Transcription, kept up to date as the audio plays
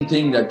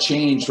thing that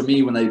changed for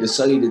me when I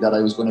decided that I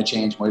was going to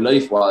change my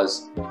life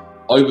was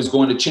I was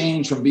going to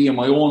change from being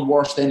my own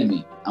worst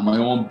enemy and my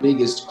own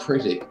biggest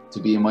critic to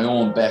being my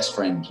own best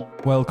friend.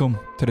 Welcome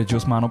to the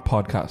Just Man Up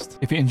podcast.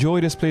 If you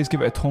enjoy this, please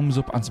give it a thumbs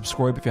up and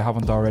subscribe if you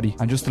haven't already.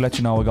 And just to let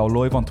you know, I go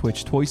live on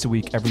Twitch twice a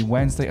week, every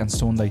Wednesday and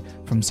Sunday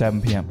from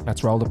 7 p.m.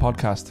 Let's roll the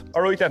podcast.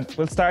 All right then,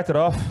 we'll start it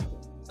off.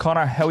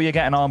 Conor, how are you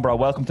getting on, bro?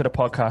 Welcome to the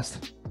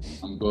podcast.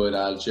 I'm good,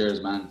 Al.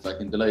 Cheers, man.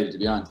 Fucking delighted to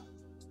be on.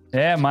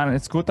 Yeah, man,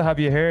 it's good to have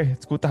you here.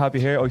 It's good to have you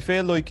here. I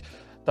feel like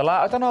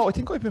I don't know, I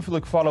think I've been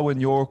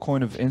following your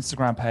kind of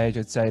Instagram page,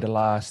 I'd say the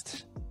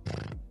last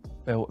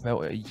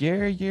about a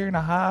year and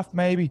a half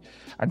maybe.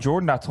 And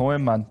during that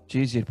time, man,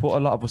 geez, you'd put a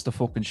lot of us to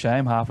fucking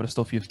shame, half of the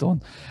stuff you've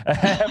done.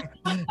 I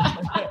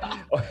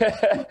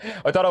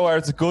don't know whether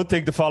it's a good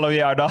thing to follow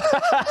you or not.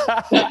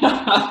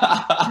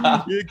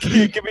 you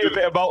give me a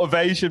bit of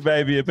motivation,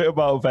 baby, a bit of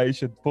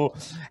motivation.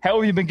 But how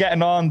have you been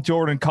getting on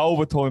during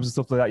COVID times and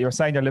stuff like that? You were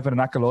saying you're living in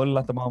Achill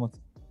at the moment.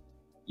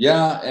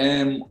 Yeah,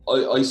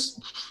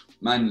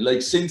 man,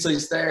 like since I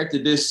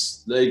started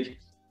this like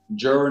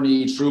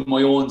journey through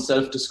my own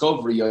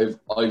self-discovery,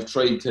 I've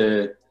tried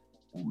to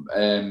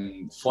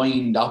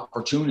find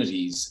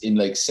opportunities in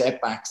like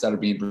setbacks that are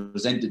being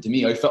presented to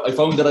me. I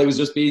found that I was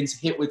just being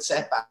hit with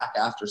setback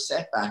after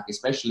setback,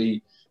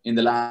 especially in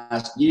the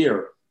last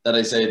year, that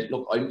I said,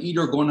 look, I'm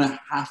either going to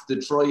have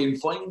to try and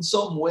find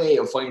some way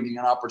of finding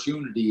an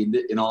opportunity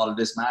in all of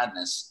this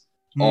madness,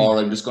 or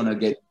I'm just going to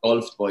get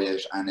engulfed by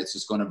it and it's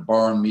just going to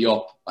burn me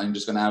up. I'm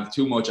just going to have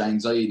too much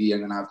anxiety. I'm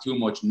going to have too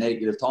much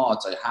negative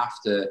thoughts. I have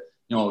to,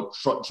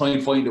 try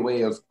and find a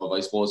way of,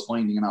 I suppose,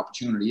 finding an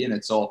opportunity in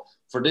it. So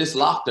for this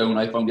lockdown,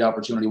 I found the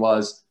opportunity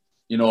was,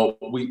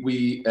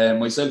 we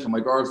myself and my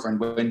girlfriend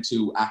went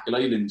to Achill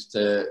Island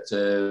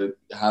to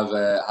have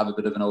a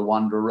bit of an old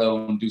wander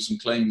around, do some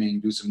climbing,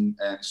 do some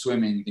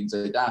swimming, things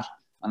like that.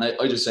 And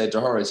I just said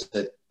to her, I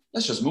said,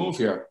 let's just move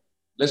here.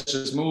 Let's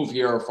just move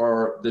here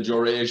for the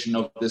duration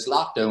of this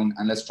lockdown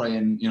and let's try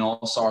and,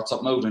 sort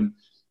something out. And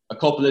a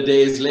couple of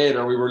days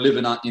later, we were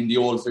living in the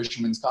old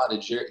fisherman's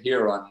cottage here in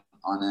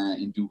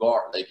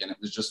Dugard. And it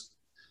was just,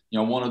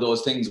 one of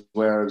those things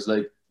where it was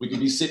like, we could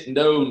be sitting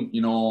down,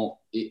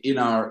 in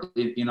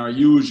our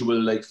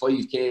usual like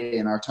 5K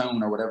in our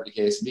town or whatever the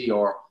case may be,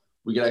 or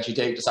we could actually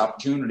take this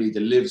opportunity to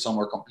live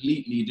somewhere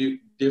completely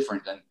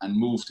different and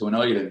move to an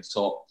island.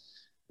 So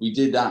we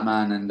did that,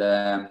 man. And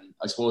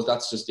I suppose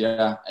that's just,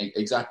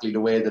 exactly the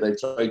way that I've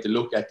tried to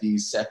look at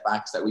these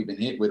setbacks that we've been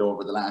hit with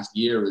over the last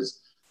year is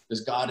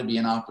there's got to be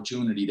an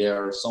opportunity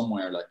there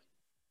somewhere. Like,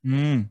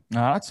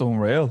 that's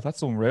unreal.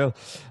 That's unreal.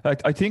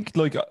 I think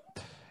like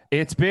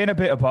it's been a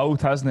bit of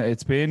both, hasn't it?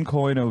 It's been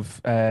kind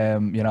of,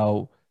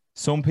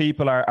 some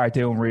people are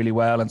doing really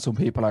well and some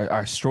people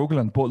are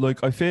struggling. But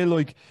like, I feel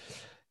like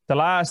the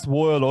last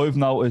while I've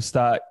noticed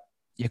that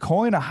you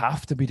kind of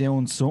have to be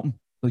doing something.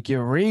 Like you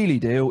really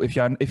do. If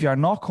you're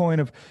not kind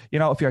of,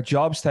 if your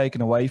job's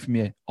taken away from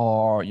you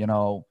or,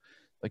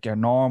 like your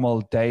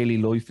normal daily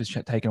life is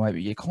taken away,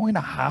 but you kind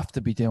of have to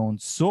be doing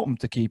something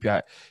to keep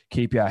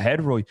your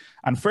head right.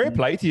 And fair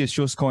play to you is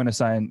just kind of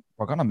saying,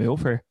 we're going to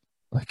move here.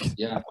 Like,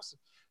 yeah.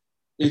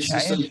 It's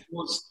just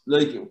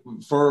like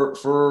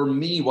for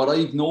me, what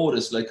I've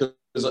noticed, like,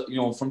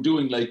 from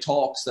doing like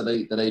talks that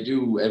I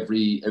do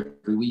every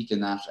week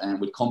and that, and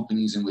with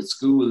companies and with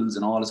schools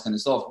and all this kind of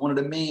stuff, one of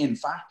the main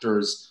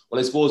factors, well,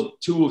 I suppose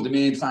two of the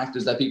main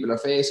factors that people are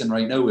facing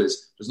right now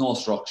is there's no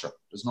structure,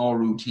 there's no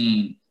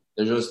routine,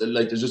 there's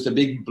just a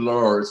big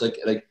blur. It's like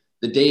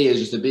the day is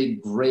just a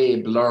big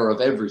gray blur of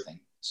everything.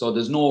 So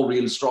there's no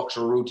real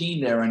structure or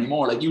routine there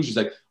anymore. Like usually, it's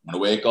like I'm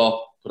gonna wake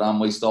up, put on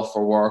my stuff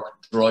for work,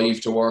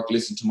 drive to work,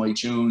 listen to my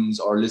tunes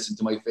or listen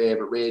to my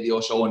favorite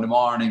radio show in the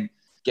morning,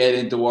 get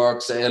into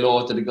work, say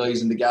hello to the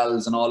guys and the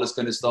gals and all this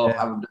kind of stuff,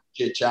 have a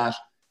chit chat,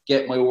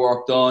 get my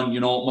work done,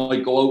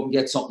 might go out and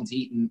get something to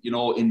eat, in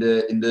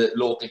the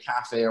local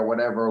cafe or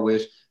whatever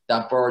with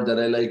that bird that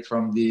I like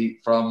from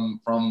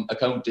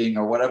accounting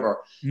or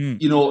whatever.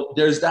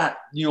 There's that,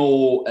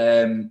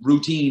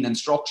 routine and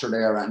structure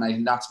there, and I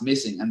think that's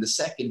missing. And the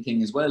second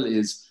thing as well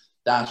is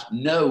that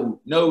know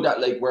that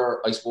like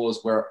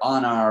we're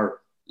on our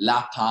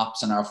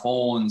laptops and our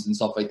phones and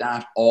stuff like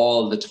that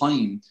all the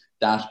time,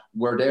 that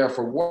we're there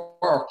for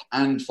work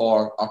and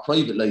for our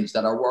private lives,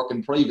 that our work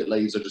and private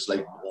lives are just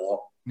like,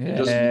 it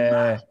doesn't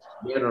match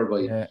together,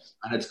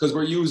 and it's because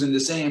we're using the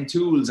same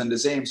tools and the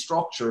same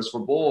structures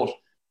for both.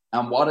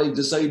 And what I've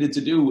decided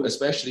to do,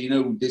 especially,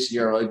 this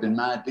year, I've been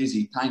mad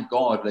busy, thank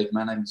God, like,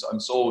 man, I'm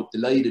so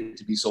delighted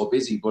to be so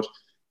busy, but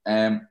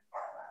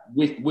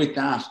with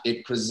that,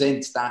 it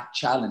presents that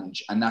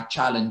challenge, and that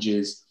challenge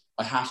is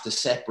I have to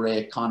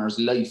separate Conor's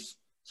life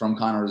from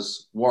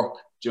Conor's work.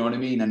 Do you know what I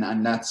mean?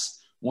 And that's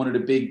one of the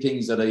big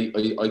things that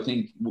I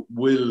think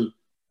will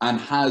and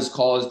has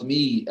caused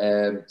me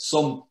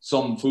some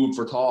food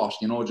for thought.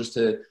 Just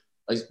to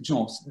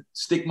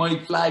stick my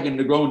flag in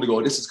the ground to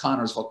go, this is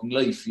Conor's fucking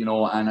life. And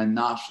I'm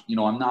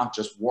not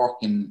just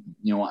working,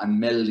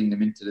 and melding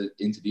them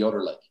into the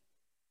other, like.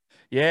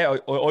 Yeah,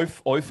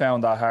 I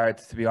found that hard,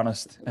 to be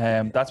honest.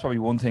 That's probably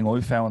one thing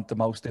I found the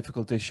most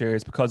difficult this year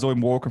is because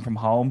I'm working from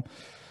home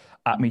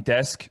at my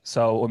desk.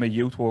 So I'm a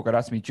youth worker,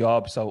 that's my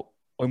job. So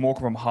I'm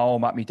working from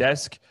home at my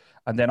desk.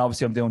 And then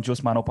obviously I'm doing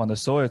Just Man Up on the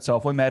side. So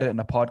if I'm editing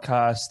a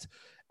podcast,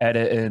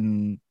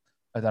 editing,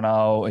 I don't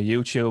know, a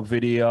YouTube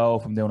video,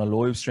 if I'm doing a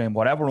live stream,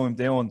 whatever I'm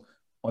doing,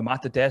 I'm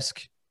at the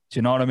desk. Do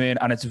you know what I mean?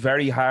 And it's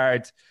very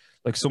hard.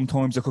 Like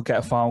sometimes I could get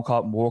a phone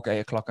call from work 8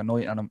 o'clock at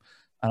night and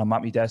I'm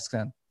at my desk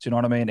then. Do you know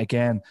what I mean?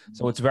 Again.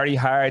 So it's very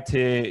hard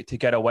to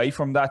get away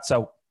from that.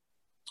 So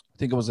I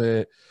think it was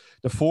the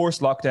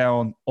first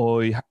lockdown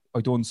I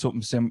done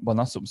something well,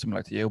 not something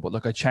similar to you, but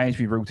like I changed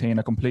my routine.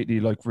 I completely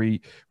like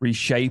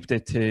reshaped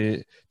it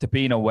to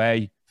being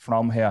away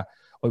from here.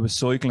 I was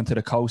cycling to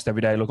the coast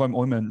every day. Look, I'm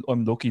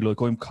lucky. Like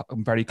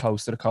I'm very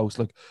close to the coast.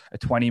 Like a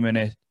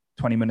 20-minute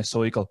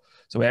cycle.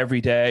 So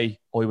every day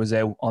I was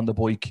out on the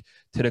bike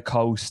to the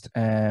coast.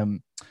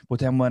 But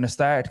then when it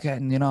started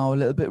getting, a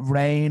little bit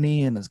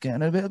rainy and it's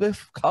getting a little bit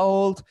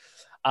cold,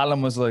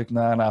 Alan was like,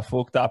 nah,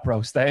 fuck that,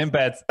 bro. Stay in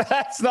bed.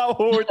 That's not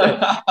worth it.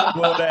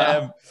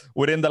 But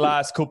within the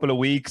last couple of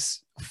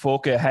weeks,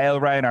 fuck it, hail,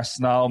 rain or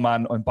snow,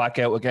 man, I'm back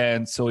out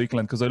again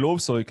cycling because I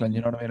love cycling. You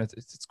know what I mean?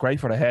 It's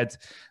great for the head.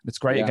 It's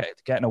great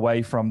getting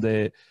away from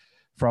the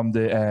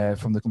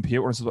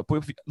computer and stuff.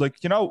 But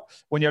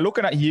when you're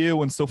looking at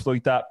you and stuff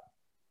like that,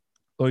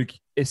 like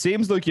it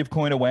seems like you've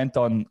kind of went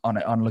on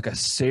like a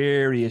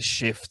serious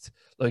shift.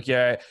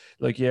 I've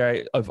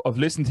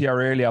listened to your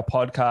earlier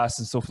podcasts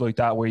and stuff like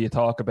that where you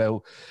talk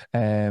about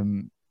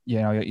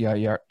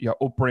your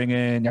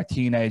upbringing, your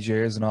teenage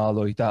years and all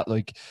like that.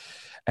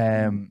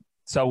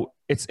 So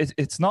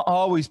it's not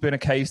always been a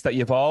case that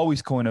you've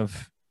always kind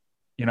of,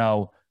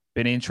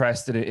 been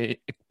interested in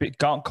it,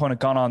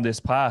 gone on this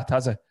path,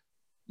 has it?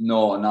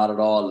 No, not at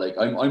all. Like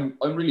I'm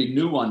really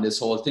new on this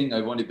whole thing.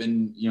 I've only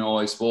been,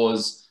 I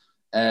suppose,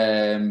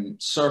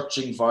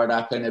 searching for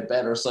that kind of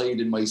better side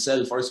in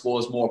myself, or I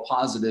suppose more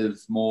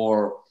positive,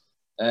 more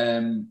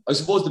I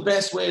suppose the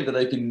best way that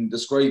I can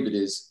describe it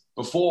is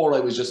before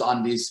I was just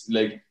on this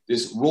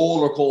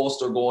roller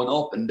coaster going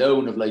up and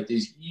down of like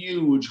these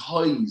huge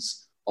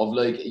highs of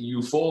like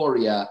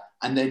euphoria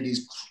and then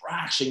these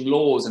crashing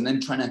lows and then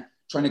trying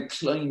to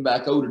climb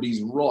back out of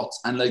these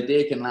ruts, and like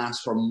they can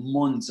last for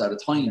months at a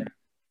time.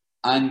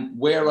 And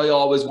where I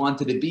always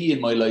wanted to be in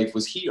my life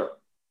was here.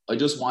 I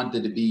just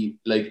wanted to be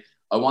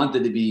I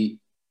wanted to be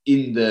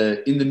in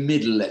the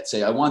middle, let's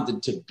say. I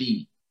wanted to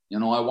be,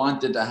 I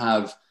wanted to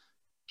have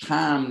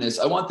calmness.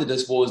 I wanted, I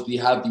suppose, to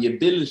have the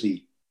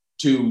ability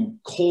to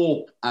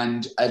cope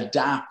and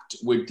adapt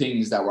with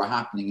things that were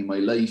happening in my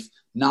life,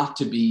 not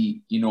to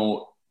be,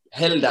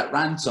 held at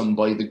ransom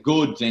by the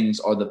good things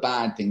or the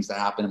bad things that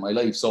happen in my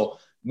life. So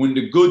when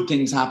the good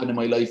things happen in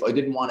my life, I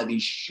didn't want to be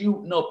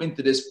shooting up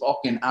into this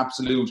fucking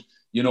absolute,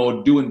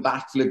 doing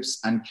backflips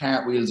and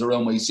cartwheels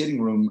around my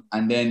sitting room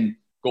and then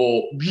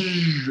go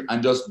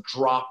and just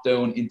drop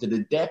down into the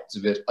depths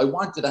of it. I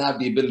wanted to have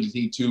the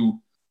ability to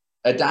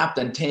adapt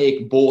and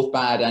take both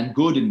bad and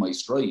good in my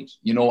stride,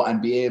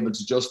 and be able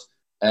to just,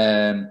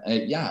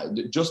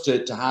 just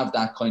to have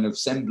that kind of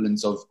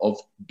semblance of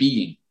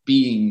being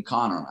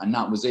Conor, and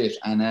that was it.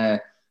 And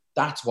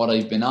that's what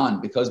I've been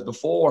on, because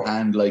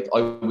beforehand, like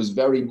I was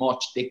very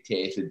much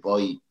dictated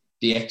by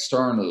the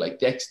external,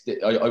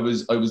 I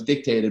was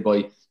dictated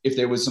by if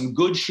there was some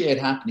good shit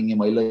happening in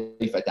my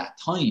life at that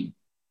time,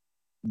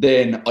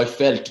 then I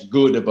felt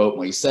good about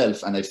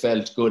myself and I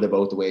felt good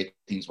about the way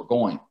things were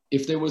going.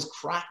 If there was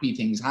crappy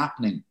things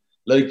happening,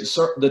 like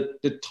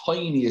the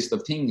tiniest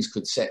of things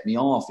could set me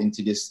off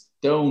into this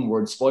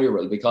downward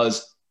spiral,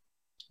 because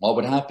what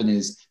would happen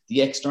is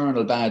the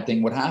external bad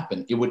thing would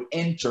happen. It would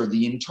enter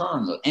the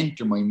internal,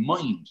 enter my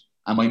mind.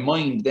 And my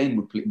mind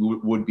then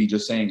would be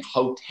just saying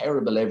how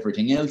terrible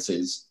everything else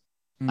is.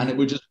 And it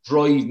would just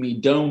drive me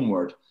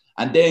downward.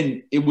 And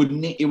then it would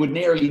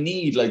nearly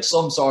need like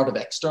some sort of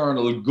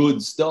external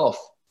good stuff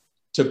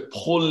to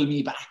pull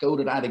me back out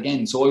of that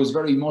again. So I was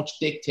very much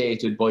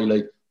dictated by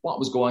like what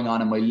was going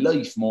on in my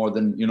life more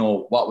than,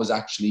 what was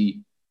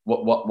actually,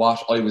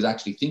 what I was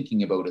actually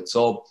thinking about it.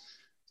 So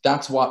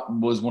that's what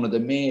was one of the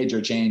major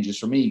changes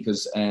for me,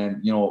 because,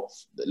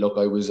 look,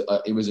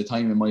 it was a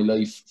time in my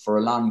life for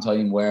a long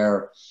time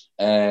where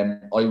I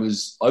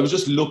was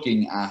just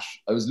looking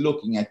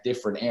at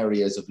different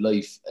areas of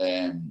life.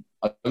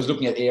 I was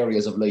looking at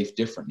areas of life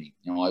differently.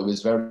 I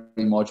was very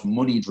much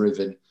money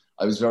driven.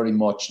 I was very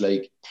much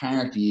like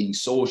partying,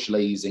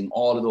 socializing,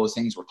 all of those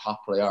things were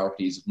top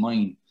priorities of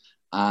mine.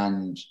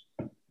 And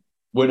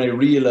when I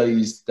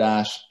realized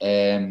that,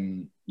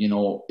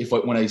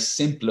 when I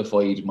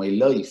simplified my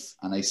life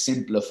and I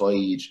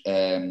simplified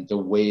the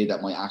way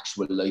that my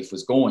actual life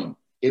was going,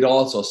 it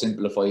also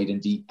simplified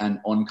and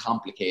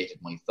uncomplicated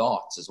my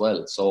thoughts as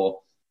well.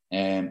 So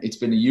it's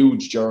been a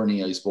huge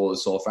journey, I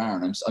suppose, so far,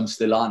 and I'm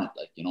still on it.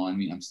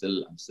 I'm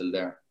still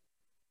there.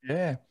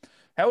 Yeah.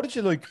 How did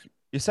you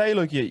you say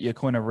you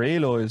kind of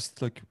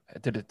realized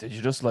did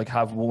you just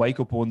wake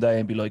up one day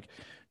and be like,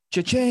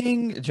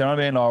 cha-ching, do you know what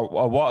I mean?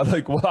 Or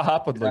what what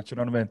happened? Do you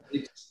know what I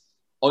mean?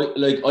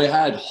 I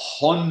had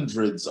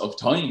hundreds of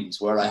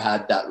times where I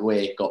had that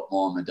wake up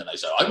moment and I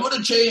said, I'm going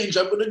to change,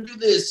 I'm going to do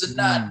this and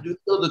that and do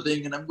the other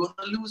thing, and I'm going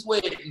to lose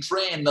weight and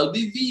train, and I'll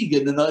be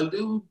vegan and I'll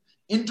do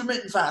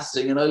intermittent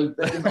fasting and I'll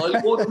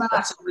go to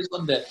mass every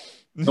Sunday.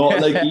 No,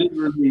 like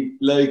literally,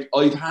 like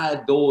I've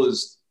had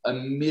those a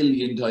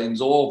million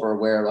times over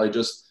where I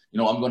just,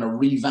 I'm going to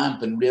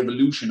revamp and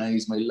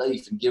revolutionize my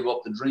life and give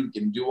up the drink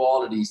and do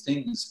all of these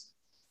things.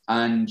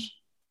 And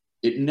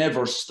it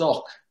never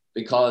stuck,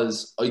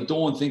 because I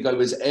don't think I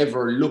was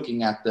ever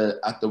looking at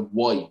the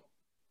why.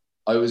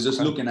 I was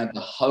just looking at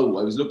the how.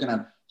 I was looking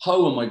at,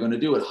 how am I going to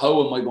do it?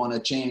 How am I going to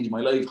change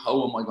my life?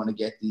 How am I going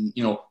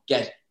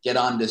to get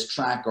on this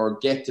track or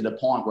get to the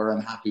point where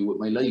I'm happy with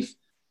my life?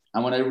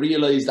 And when I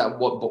realized that,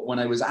 but when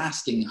I was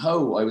asking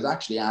how, I was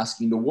actually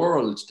asking the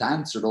world to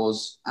answer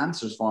those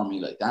answers for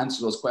me, like to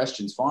answer those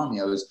questions for me.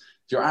 If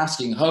you're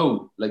asking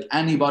how, like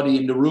anybody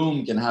in the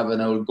room can have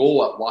an old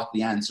go at what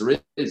the answer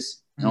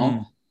is, you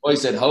know? I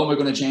said, how am I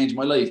going to change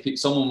my life?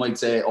 Someone might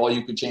say, oh,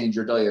 you could change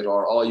your diet,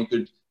 or oh, you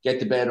could get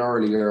to bed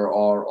earlier,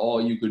 or oh,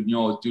 you could,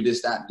 do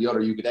this, that, and the other.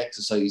 You could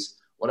exercise,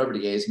 whatever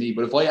the case may be.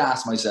 But if I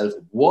ask myself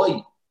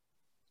why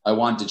I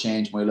want to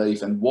change my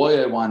life and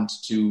why I want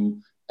to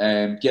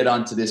get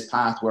onto this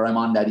path where I'm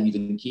on that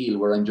even keel,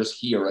 where I'm just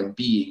here,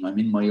 I'm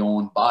in my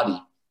own body.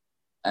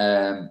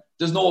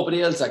 There's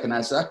nobody else that can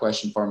answer that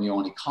question for me,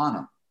 only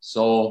Conor.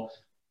 So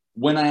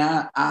when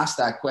I asked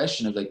that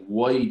question of like,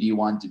 why do you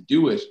want to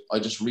do it? I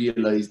just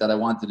realized that I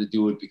wanted to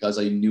do it because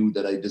I knew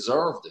that I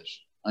deserved it.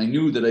 I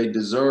knew that I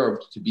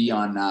deserved to be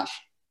on that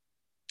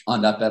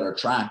better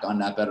track, on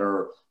that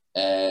better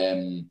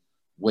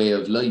way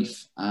of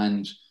life.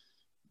 And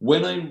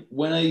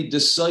when I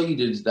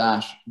decided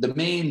that, the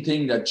main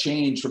thing that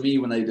changed for me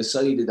when I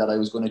decided that I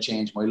was going to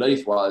change my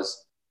life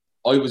was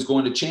I was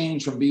going to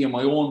change from being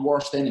my own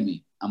worst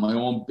enemy and my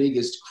own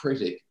biggest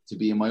critic to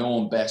being my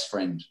own best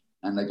friend.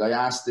 And like, I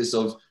asked this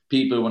of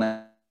people when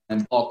I'm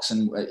in talks,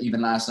 and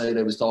even last night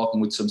I was talking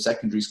with some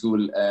secondary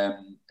school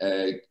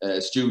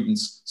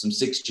students, some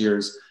sixth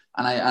years,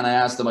 and I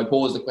asked them, I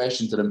posed the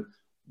question to them,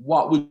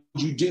 what would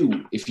you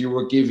do if you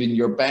were given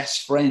your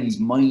best friend's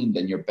mind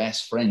and your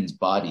best friend's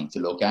body to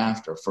look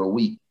after for a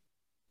week?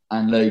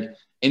 And like,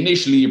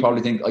 initially you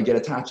probably think, I get a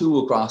tattoo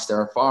across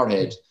their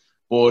forehead.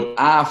 But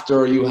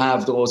after you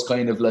have those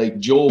kind of like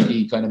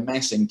jokey, kind of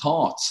messing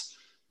thoughts,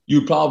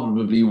 you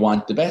probably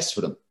want the best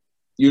for them.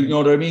 You know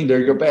what I mean? They're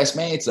your best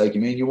mates. Like,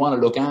 you want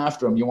to look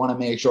after them. You want to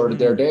make sure that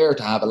they're there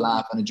to have a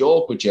laugh and a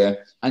joke with you.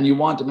 And you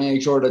want to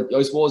make sure that,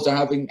 I suppose, they're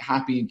having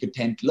happy and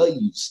content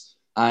lives.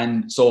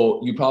 And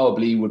so you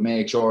probably would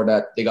make sure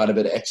that they got a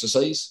bit of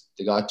exercise.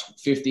 They got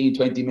 15,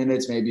 20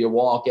 minutes, maybe a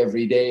walk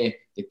every day.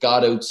 They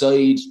got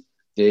outside.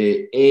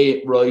 They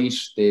ate right,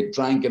 they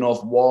drank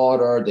enough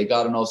water, they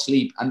got enough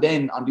sleep. And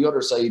then on the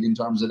other side, in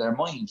terms of their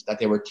mind, that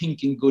they were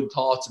thinking good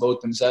thoughts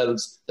about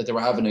themselves, that they were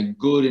having a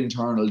good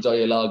internal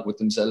dialogue with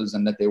themselves,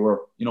 and that they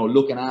were,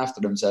 looking after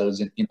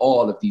themselves in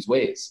all of these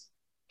ways.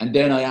 And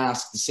then I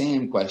ask the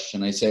same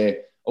question. I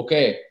say,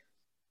 okay,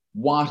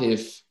 what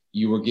if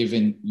you were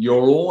given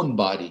your own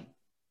body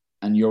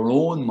and your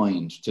own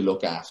mind to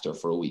look after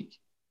for a week?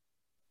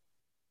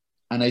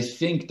 And I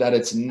think that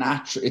it's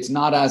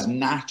not as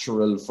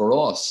natural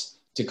for us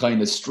to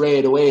kind of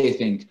straight away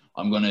think,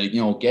 I'm going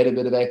to, get a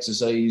bit of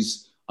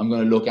exercise. I'm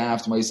going to look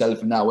after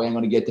myself in that way. I'm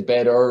going to get to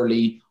bed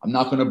early. I'm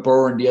not going to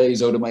burn the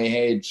eyes out of my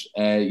head,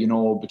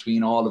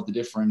 between all of the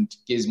different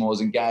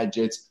gizmos and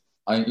gadgets.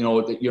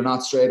 You're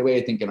not straight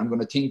away thinking, I'm going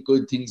to think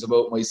good things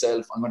about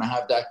myself. I'm going to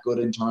have that good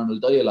internal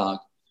dialogue.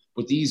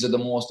 But these are the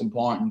most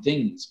important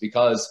things,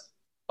 because,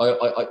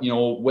 when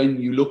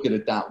you look at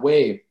it that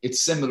way,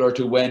 it's similar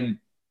to when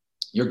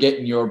you're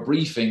getting your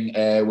briefing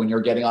when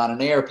you're getting on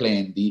an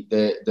airplane.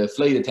 The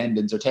flight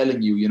attendants are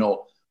telling you,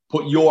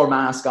 put your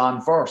mask on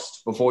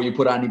first before you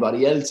put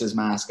anybody else's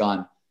mask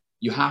on.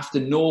 You have to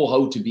know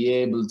how to be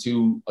able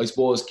to, I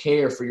suppose,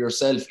 care for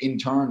yourself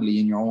internally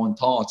in your own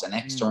thoughts and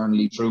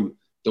externally through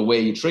the way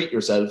you treat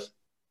yourself.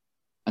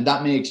 And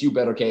that makes you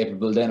better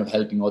capable then of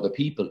helping other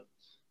people.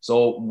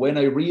 So when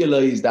I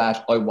realized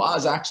that I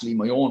was actually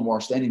my own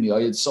worst enemy,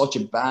 I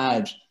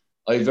had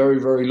very,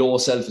 very low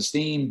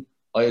self-esteem.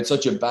 I had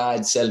such a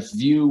bad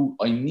self-view.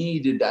 I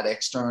needed that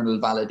external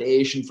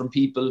validation from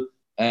people.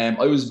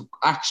 I was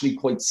actually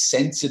quite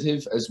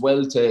sensitive as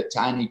well to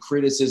any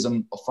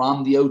criticism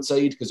from the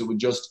outside, because it would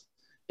just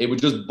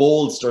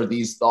bolster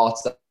these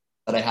thoughts that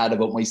I had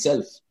about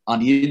myself on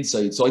the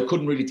inside. So I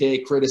couldn't really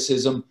take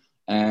criticism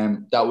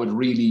that would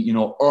really,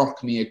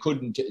 irk me. I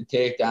couldn't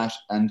take that.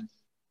 And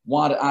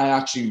what I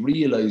actually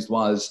realized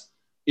was,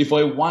 if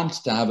I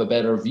want to have a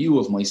better view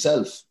of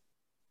myself,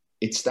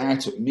 it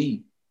starts with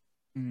me.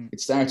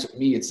 It starts with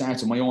me. It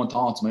starts with my own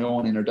thoughts, my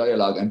own inner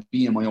dialogue, and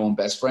being my own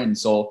best friend.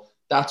 So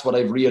that's what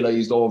I've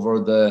realized over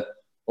the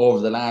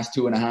last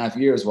 2.5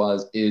 years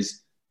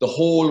is the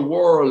whole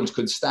world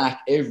could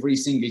stack every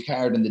single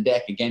card in the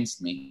deck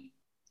against me,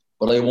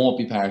 but I won't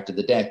be part of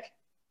the deck,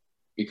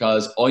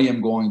 because I am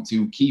going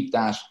to keep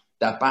that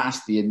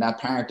bastion,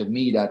 that part of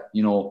me that,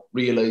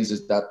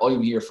 realizes that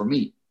I'm here for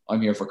me.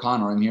 I'm here for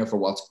Conor. I'm here for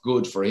what's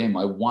good for him.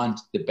 I want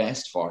the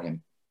best for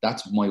him.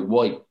 That's my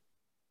why.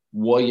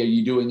 Why are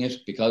you doing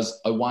it? Because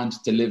I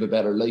want to live a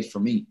better life for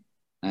me.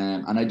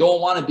 And I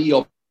don't want to be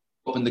up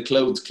in the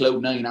clouds,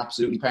 cloud nine,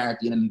 absolutely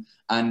partying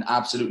and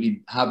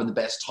absolutely having the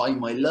best time of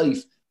my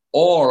life.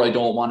 Or I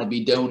don't want to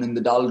be down in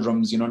the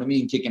doldrums, you know what I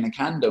mean, kicking a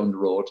can down the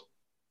road.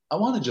 I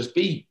want to just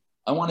be.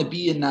 I want to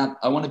be in that.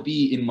 I want to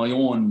be in my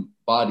own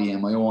body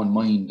and my own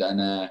mind,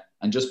 and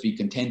just be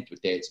content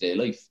with day-to-day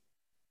life.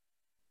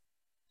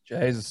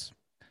 Jesus,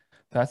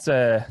 that's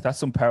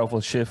some powerful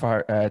shit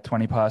for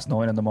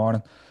 9:20 in the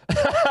morning. I'm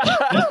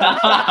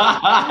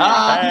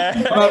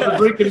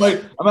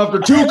after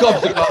 2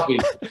 cups of coffee.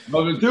 I'm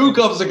having 2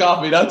 cups of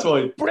coffee. That's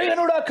why. Bring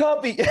another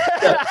coffee.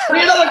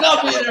 Bring another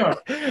coffee in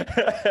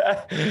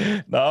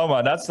here. No,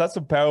 man, that's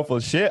some powerful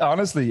shit.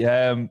 Honestly,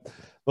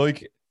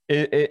 like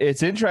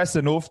it's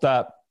interesting enough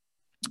that,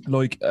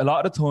 like, a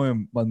lot of the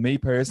time, well, me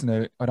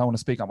personally, I don't want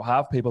to speak on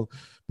behalf of people,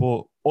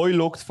 but I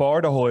looked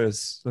for the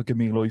highs. Look at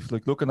me life,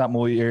 like looking at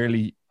my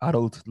early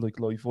adult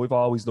life. I've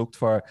always looked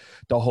for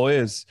the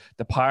highs,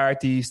 the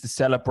parties, the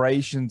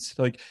celebrations.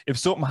 Like, if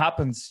something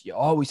happens, you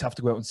always have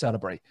to go out and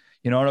celebrate.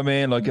 You know what I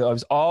mean? Like, I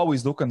was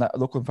always looking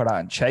for that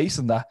and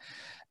chasing that.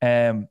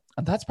 And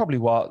that's probably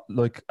what,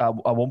 like, at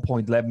one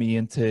point led me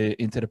into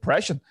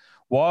depression.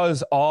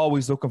 Was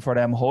always looking for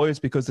them highs,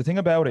 because the thing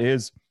about it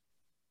is,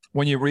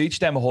 when you reach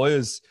them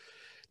highs,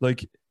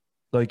 like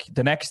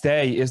the next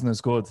day isn't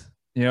as good.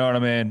 You know what I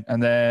mean?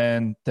 And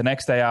then the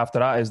next day after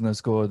that isn't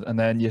as good. And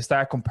then you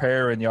start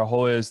comparing your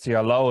highs to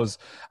your lows,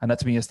 and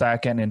that's when you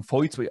start getting in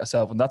fights with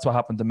yourself. And that's what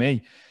happened to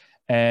me.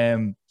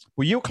 Well,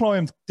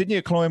 didn't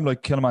you climb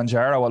like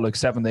Kilimanjaro at like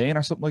 17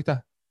 or something like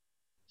that?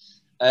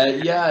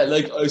 Yeah,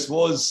 like, I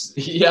suppose,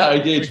 yeah, I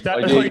did.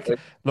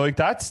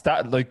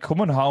 Like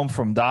coming home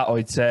from that,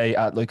 I'd say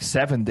at like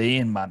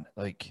 17, man,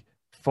 like,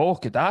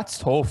 fuck it, that's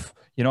tough.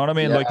 You know what I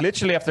mean? Yeah. Like,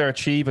 literally after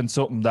achieving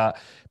something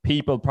that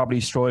people probably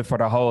strive for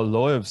their whole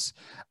lives,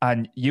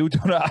 and you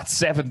done it at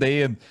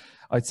 17,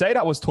 I'd say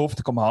that was tough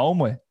to come home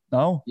with.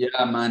 No?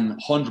 Yeah, man,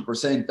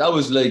 100%. That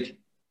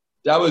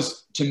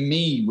was to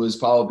me was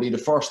probably the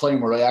first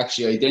time where I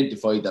actually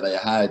identified that I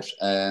had,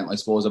 I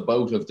suppose, a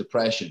bout of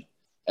depression.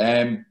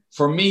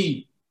 For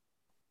me,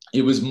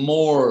 it was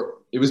more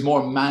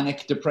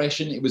manic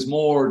depression. It was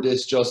more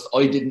this, just,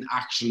 I didn't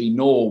actually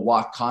know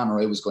what Conor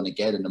I was going to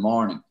get in the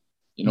morning.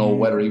 You know,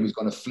 whether he was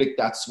going to flick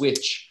that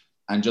switch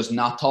and just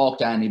not talk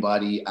to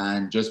anybody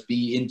and just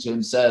be into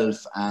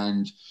himself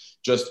and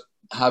just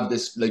have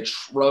this like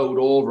shroud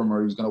over him, or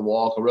he was going to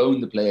walk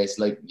around the place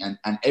like, and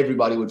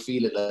everybody would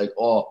feel it like,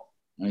 oh,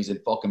 you know, he's in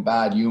fucking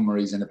bad humor,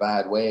 he's in a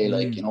bad way,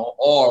 like, you know,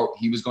 or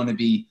he was going to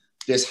be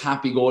this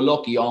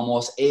happy-go-lucky,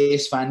 almost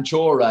Ace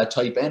Ventura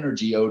type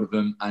energy out of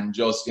him, and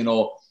just, you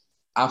know,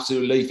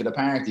 absolute life at a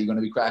party, going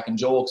to be cracking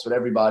jokes with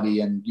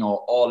everybody and, you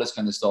know, all this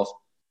kind of stuff.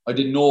 I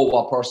didn't know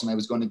what person I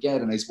was going to get.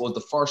 And I suppose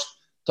the first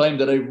time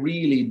that I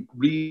really,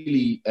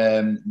 really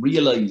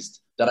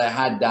realized that I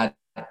had that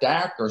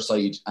darker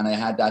side, and I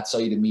had that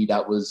side of me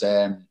that was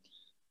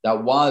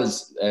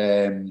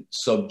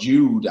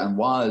subdued and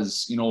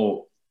was, you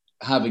know,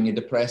 having a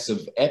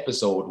depressive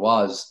episode,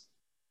 was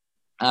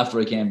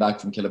after I came back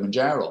from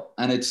Kilimanjaro.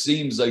 And it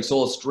seems like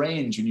so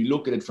strange when you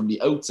look at it from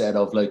the outset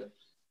of, like,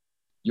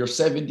 you're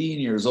 17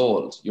 years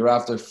old, you're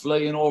after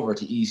flying over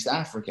to East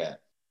Africa,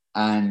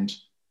 and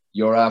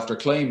you're after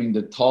climbing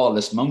the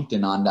tallest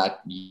mountain on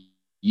that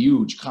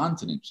huge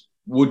continent.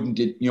 Wouldn't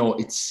it, you know,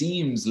 it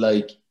seems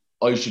like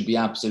I should be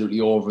absolutely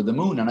over the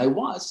moon. And I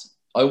was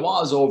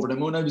over the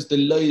moon. I was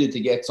delighted to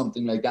get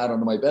something like that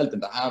under my belt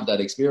and to have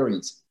that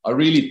experience. I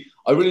really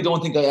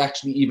don't think I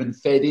actually even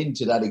fed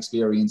into that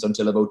experience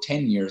until about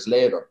 10 years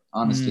later.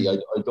 Honestly, I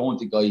don't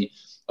think I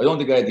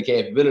had the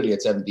capability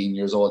at 17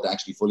 years old to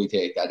actually fully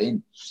take that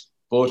in.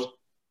 But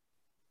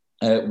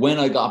when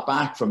I got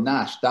back from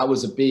that, that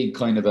was a big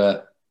kind of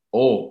a,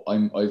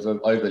 I've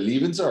a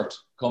leaving cert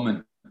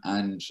coming,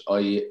 and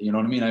you know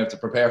what I mean, I have to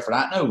prepare for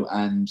that now,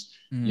 and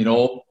you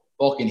know,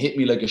 fucking hit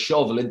me like a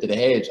shovel into the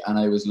head, and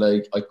I was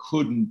like, I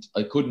couldn't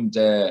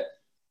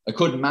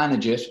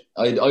manage it.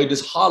 I had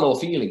this hollow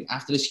feeling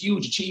after this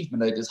huge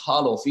achievement. I had this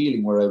hollow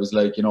feeling where I was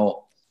like, you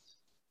know,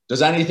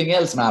 does anything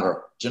else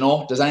matter? Do you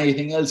know, does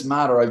anything else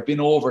matter? I've been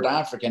over to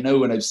Africa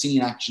now, and I've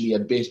seen actually a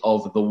bit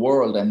of the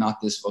world. I'm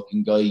not this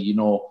fucking guy, you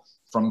know,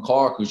 from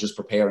Cork who's just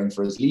preparing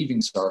for his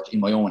leaving cert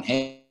in my own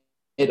head.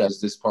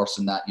 As this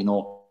person that, you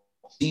know,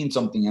 seen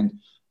something and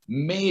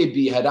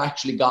maybe had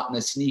actually gotten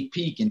a sneak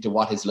peek into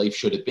what his life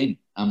should have been,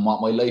 and what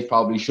my life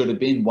probably should have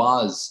been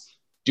was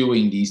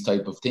doing these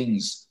type of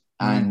things.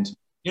 And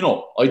you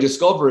know, I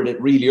discovered it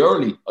really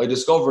early. I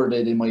discovered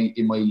it in my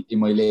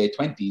late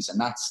 20s, and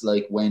that's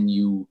like when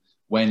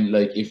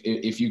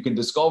if you can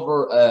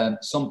discover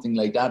something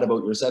like that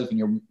about yourself in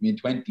your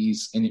mid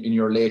 20s, in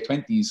your late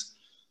 20s.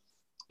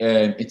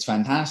 It's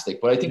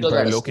fantastic. But I think I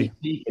got a sneak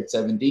peek at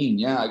 17.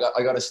 Yeah,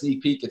 I got a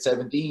sneak peek at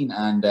 17,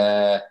 and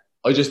I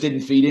just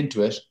didn't feed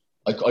into it.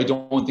 I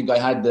don't think I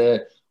had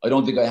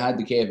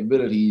the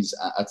capabilities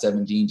at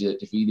 17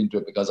 to feed into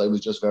it, because I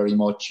was just very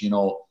much, you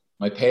know,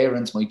 my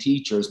parents, my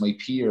teachers, my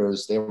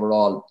peers, they were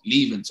all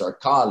leaving cert,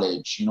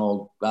 college, you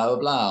know, blah, blah,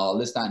 blah, all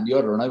this, that, and the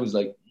other. And I was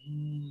like,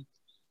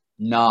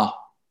 nah,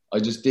 I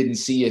just didn't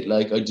see it.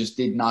 Like, I just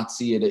did not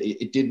see it.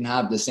 It didn't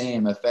have the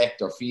same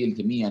effect or feel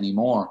to me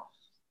anymore.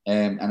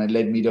 And it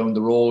led me down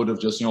the road of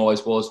just, you know, I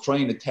suppose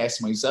trying to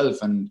test myself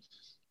and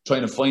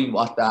trying to find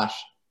what that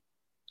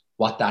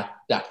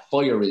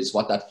fire is,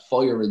 what that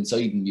fire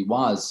inside me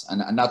was.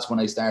 And that's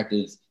when I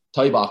started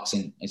Thai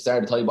boxing. I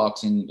started Thai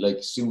boxing like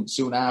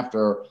soon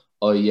after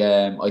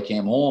I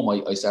came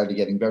home. I started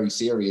getting very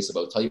serious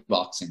about Thai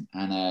boxing,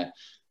 and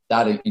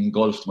that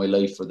engulfed my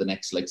life for the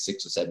next like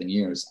 6 or 7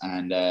 years.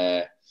 And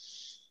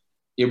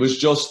it was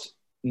just,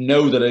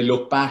 now that I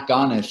look back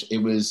on it, it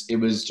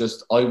was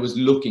just, I was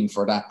looking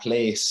for that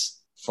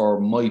place, for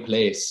my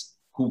place,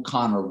 who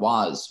Conor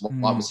was,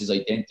 what was his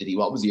identity,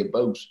 what was he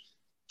about.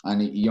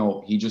 And you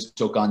know, he just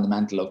took on the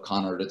mantle of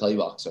Conor the Thai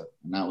boxer,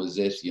 and that was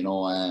it. You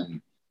know,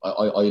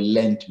 I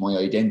lent my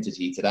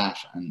identity to that,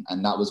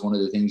 and that was one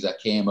of the things that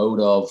came out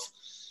of,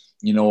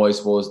 you know, I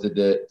suppose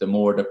the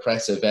more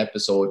depressive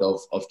episode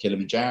of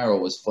Kilimanjaro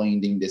was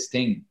finding this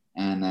thing,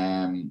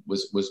 and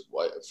was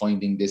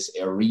finding this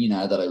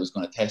arena that I was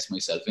going to test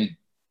myself in.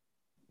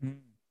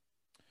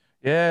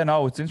 Yeah,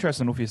 no, it's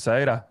interesting if you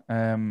say that.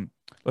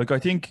 Like, I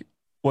think,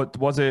 what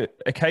was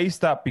it a case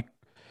that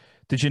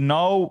did you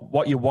know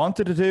what you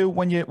wanted to do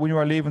when you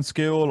were leaving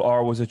school,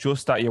 or was it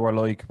just that you were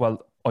like,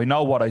 well, I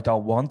know what I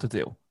don't want to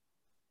do?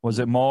 Was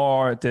it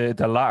more the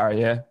latter?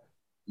 Yeah.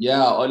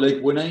 Yeah, I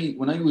like when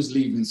I was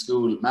leaving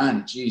school,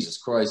 man, Jesus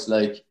Christ,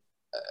 like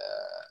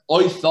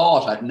I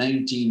thought at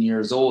 19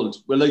 years old,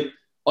 well, like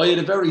I had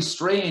a very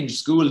strange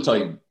school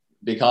time,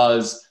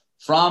 because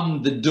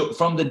from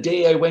the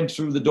day I went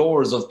through the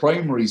doors of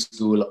primary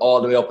school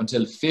all the way up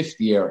until 5th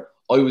year,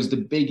 I was the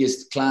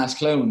biggest class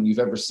clown you've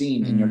ever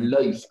seen in your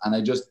life, and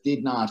I just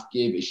did not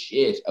give a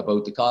shit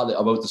about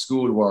the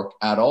schoolwork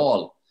at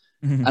all.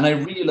 And I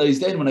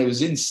realized then when I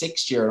was in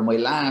 6th year and my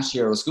last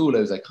year of school,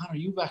 I was like, Conor,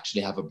 you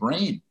actually have a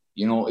brain.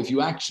 You know, if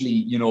you actually,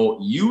 you know,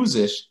 use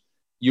it,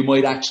 you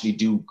might actually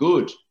do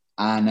good.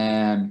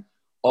 And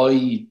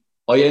I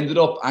ended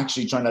up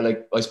actually trying to,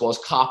 like, I suppose,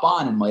 cop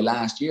on in my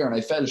last year, and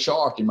I fell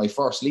short in my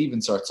first leaving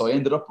cert. So I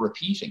ended up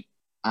repeating.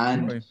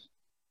 And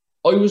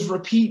I was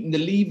repeating the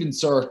leaving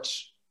cert.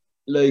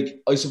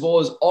 Like, I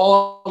suppose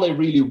all I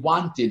really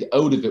wanted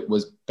out of it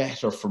was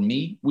better for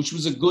me, which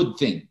was a good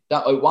thing.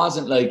 That it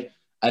wasn't like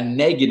a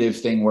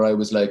negative thing where I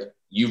was like,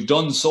 you've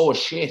done so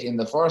shit in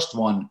the first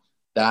one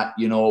that,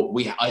 you know,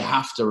 I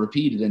have to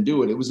repeat it and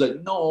do it. It was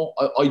like, no,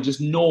 I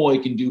just know I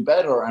can do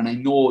better, and I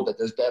know that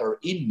there's better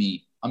in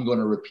me. I'm going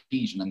to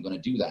repeat and I'm going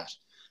to do that.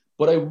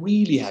 But I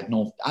really had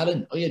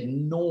I had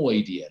no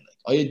idea.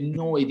 Like, I had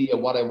no idea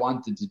what I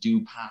wanted to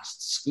do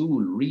past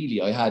school,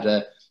 really.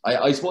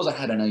 I suppose I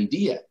had an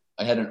idea.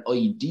 I had an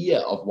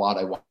idea of what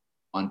I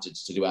wanted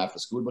to do after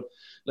school, but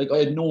like I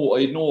had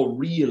no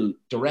real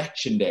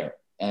direction there.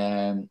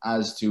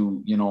 As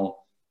to, you know,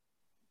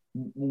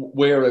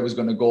 where I was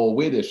going to go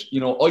with it. You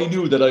know, I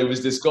knew that I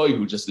was this guy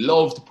who just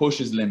loved to push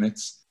his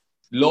limits,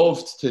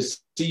 loved to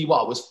see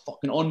what was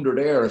fucking under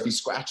there. If he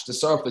scratched the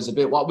surface a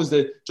bit, what was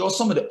just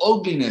some of the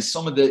ugliness,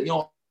 some of the, you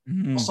know,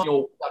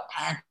 that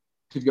part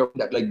of your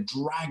that like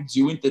drags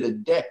you into the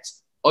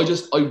depths.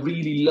 I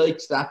really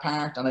liked that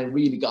part, and I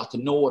really got to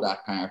know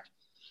that part.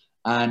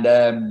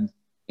 And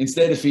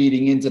instead of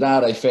feeding into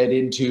that, I fed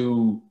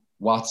into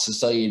what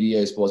society,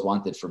 I suppose,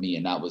 wanted for me,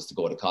 and that was to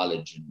go to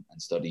college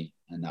and study,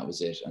 and that was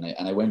it.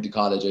 And I went to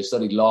college. I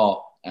studied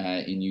law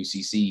in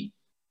UCC.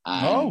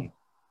 And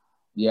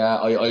yeah,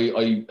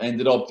 I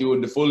ended up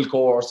doing the full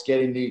course,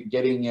 getting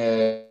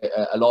a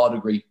law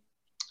degree,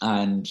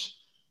 and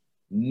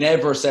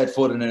never set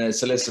foot in a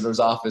solicitor's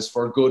office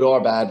for good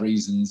or bad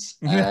reasons.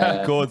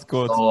 Good.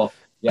 So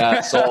yeah,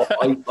 so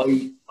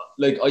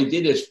I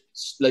did it,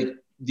 like,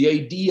 the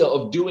idea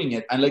of doing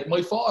it. And like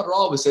my father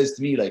always says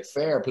to me, like,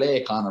 fair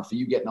play, Conor, for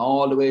you getting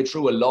all the way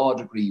through a law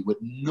degree with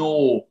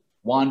no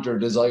want or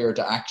desire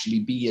to actually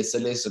be a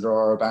solicitor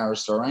or a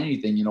barrister or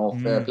anything, you know,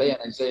 fair play. And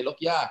I say, look,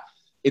 yeah,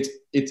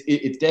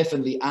 it's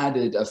definitely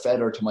added a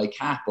feather to my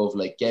cap of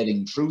like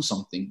getting through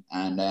something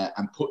and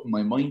putting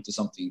my mind to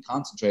something and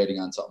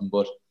concentrating on something.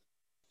 But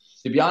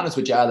to be honest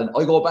with you, Alan,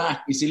 I go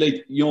back, you see,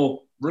 like, you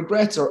know,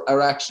 regrets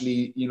are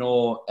actually, you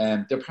know,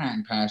 they're part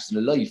and parcel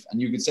of life.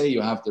 And you could say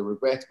you have the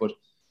regrets, but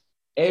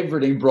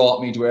everything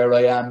brought me to where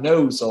I am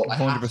now. So 100%. I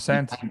have to be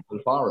thankful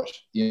for it.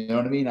 You know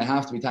what I mean? I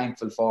have to be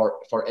thankful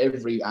for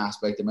every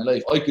aspect of my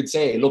life. I could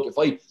say, look,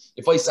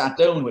 if I sat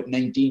down with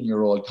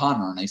 19-year-old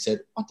Conor and I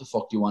said, what the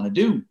fuck do you want to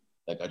do?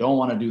 Like, I don't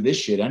want to do this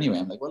shit anyway.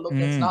 I'm like, well, look,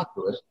 let's not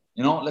do it.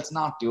 You know, let's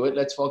not do it.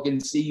 Let's fucking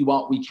see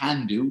what we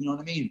can do. You know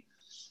what I mean?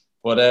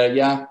 But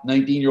yeah,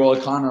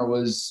 19-year-old Conor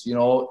was, you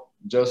know,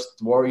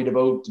 just worried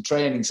about the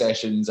training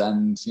sessions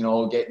and, you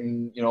know,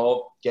 getting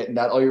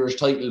that Irish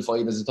title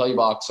fight as a Thai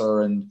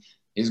boxer and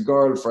his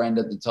girlfriend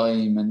at the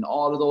time and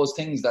all of those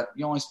things that,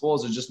 you know, I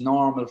suppose are just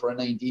normal for a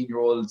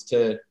 19-year-old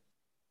to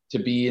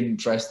be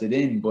interested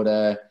in.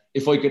 But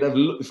if I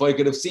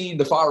could have seen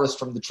the forest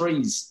from the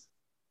trees,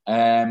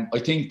 I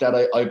think that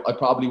I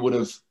probably would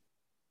have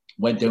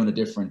went down a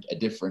different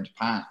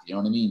path. You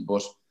know what I mean?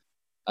 But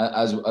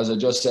as I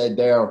just said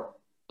there,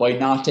 by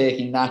not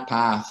taking that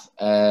path,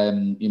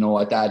 you know,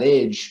 at that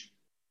age,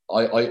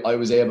 I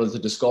was able to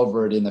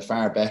discover it in a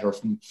far better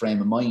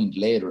frame of mind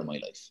later in my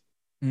life.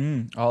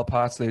 All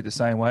paths lead the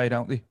same way,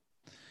 don't they?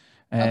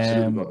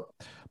 Absolutely, bro.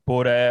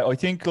 But I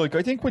think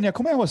when you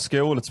come out of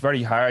school, it's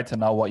very hard to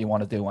know what you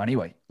want to do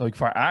anyway. Like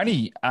for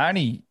any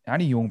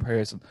young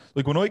person,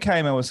 like when I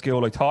came out of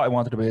school, I thought I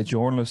wanted to be a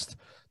journalist.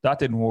 That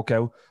didn't work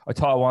out. I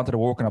thought I wanted to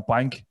work in a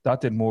bank.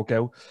 That didn't work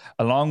out.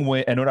 Along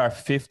with another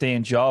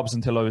 15 jobs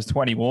until I was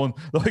 21.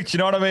 Like, you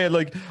know what I mean?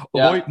 Like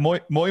Yeah.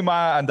 my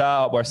ma and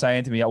dad were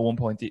saying to me at one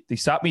point, they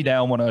sat me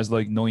down when I was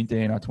like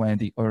 19 or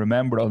 20. I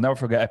remember, I'll never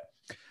forget.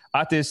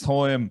 At this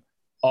time,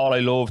 all I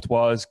loved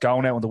was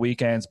going out on the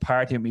weekends,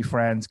 partying with my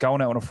friends,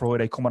 going out on a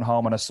Friday, coming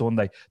home on a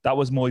Sunday. That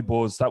was my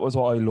buzz. That was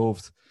what I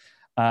loved.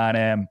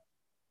 And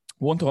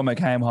one time I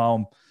came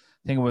home,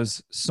 I think it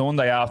was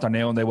Sunday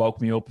afternoon, they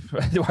woke me up.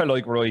 They were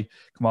like, right,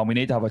 come on, we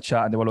need to have a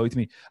chat. And they were like to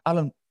me,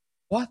 Alan,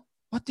 what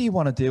do you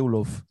want to do,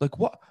 love? Like,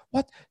 what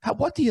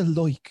do you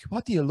like?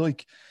 What do you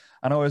like?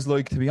 And I was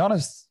like, to be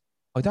honest,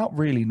 I don't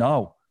really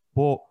know.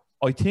 But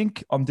I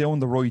think I'm doing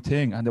the right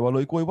thing. And they were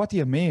like, well, what do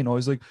you mean? I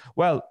was like,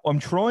 well, I'm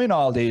trying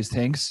all these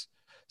things.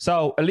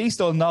 So at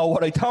least I'll know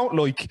what I don't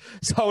like.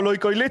 So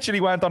like I literally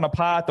went on a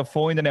path of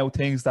finding out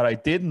things that I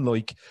didn't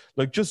like.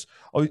 Like just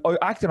I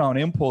acted on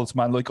impulse,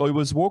 man. Like I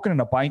was working in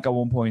a bank at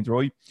one point,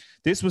 right?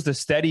 This was the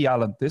steady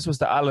Alan. This was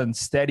the Alan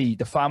steady,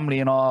 the family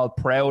and all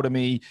proud of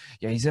me.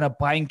 Yeah, he's in a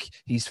bank.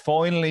 He's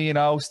finally, you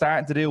know,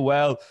 starting to do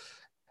well.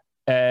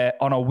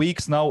 On a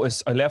week's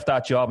notice, I left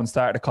that job and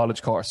started a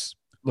college course.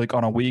 Like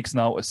on a week's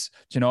notice,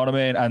 do you know what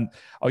I mean?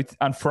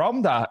 And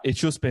from that, it's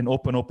just been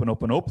up and up and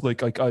up and up.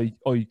 Like I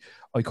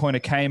kind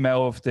of came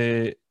out of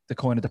the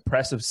kind of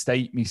depressive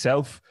state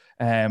myself,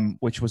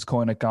 which was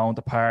kind of going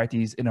to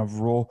parties in a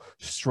row,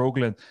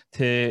 struggling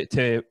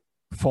to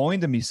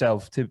finding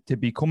myself, to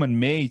becoming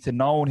me, to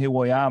knowing who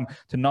I am,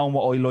 to knowing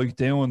what I like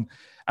doing.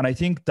 And I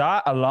think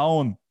that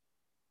alone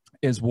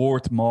is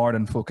worth more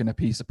than fucking a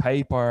piece of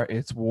paper.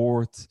 It's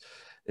worth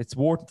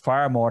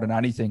far more than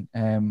anything.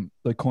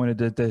 Like kind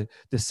of the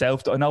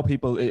self. I know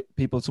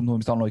people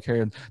sometimes don't like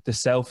hearing the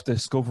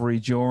self-discovery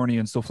journey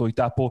and stuff like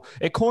that, but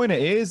it kind of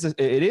is. It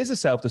is a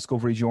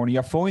self-discovery journey.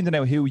 You're finding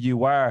out who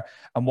you are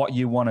and what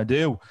you want to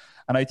do.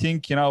 And I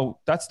think, you know,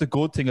 that's the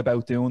good thing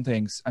about doing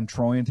things and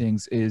trying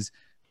things is,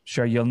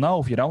 sure, you'll know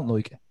if you don't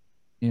like it.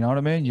 You know what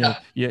I mean? You'll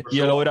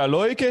either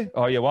like it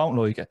or you won't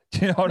like it.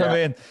 Do you know what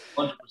I mean?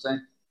 100%.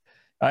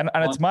 And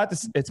it's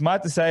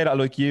mad to say that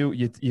like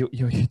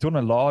you've done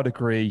a law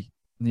degree,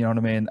 you know what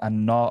I mean,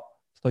 and not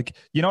like,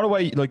 you know, the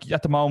way like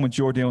at the moment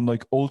you're doing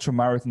like ultra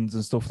marathons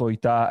and stuff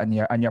like that, and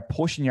you're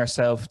pushing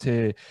yourself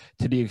to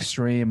the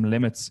extreme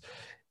limits.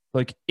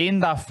 Like in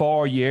that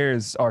 4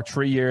 years or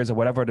 3 years or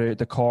whatever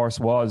the course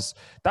was,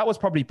 that was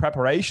probably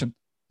preparation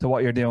to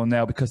what you're doing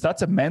now, because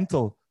that's a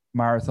mental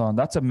marathon,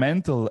 that's a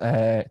mental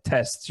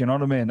test. You know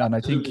what I mean? And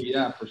Absolutely,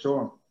 yeah, for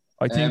sure.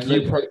 I think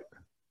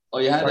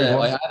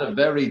I had a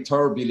very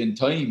turbulent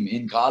time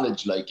in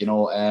college, like, you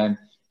know,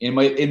 in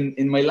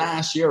my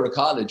last year of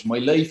college, my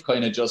life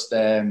kind of just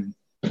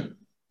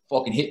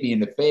fucking hit me in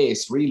the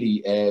face,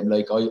 really.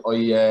 Like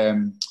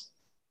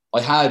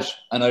I had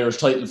an Irish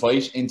title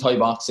fight in Thai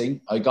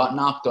boxing. I got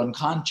knocked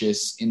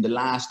unconscious in the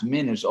last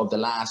minute of the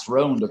last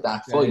round of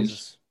that fight.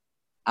 Jesus.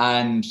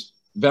 And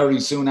very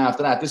soon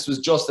after that, this was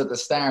just at the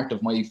start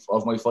of my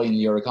final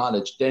year of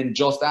college. Then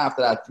just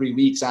after that, 3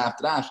 weeks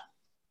after that,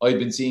 I had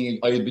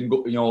been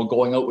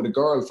going out with a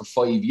girl for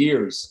 5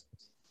 years.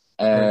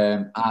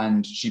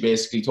 And she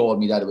basically told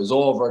me that it was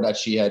over, that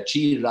she had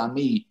cheated on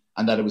me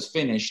and that it was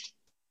finished.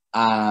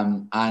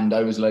 And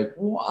I was like,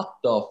 what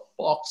the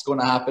fuck's going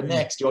to happen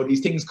next? You know,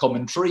 these things come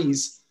in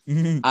threes.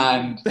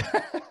 And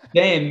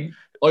then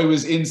I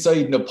was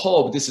inside in a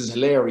pub. This is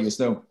hilarious.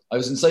 Now, I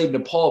was inside in a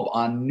pub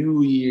on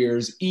New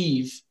Year's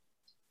Eve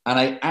and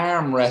I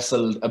arm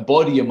wrestled a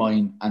buddy of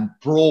mine and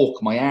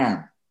broke my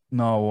arm.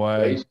 No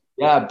way. Right?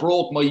 Yeah,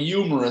 broke my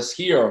humerus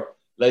here.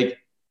 Like,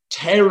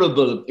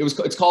 terrible.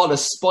 It's called a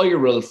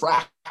spiral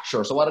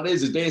fracture. So what it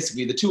is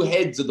basically the two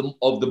heads of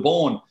the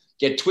bone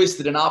get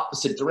twisted in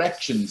opposite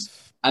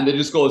directions, and it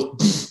just goes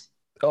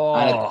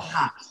and it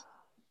pops.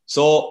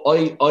 So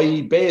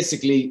I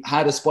basically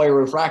had a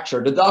spiral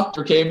fracture. The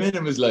doctor came in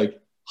and was like,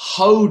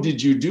 how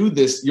did you do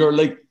this? You're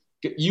like,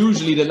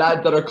 usually the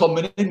lads that are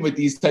coming in with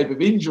these type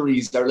of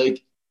injuries are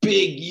like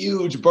big,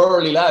 huge,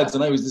 burly lads,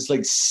 and I was this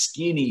like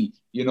skinny,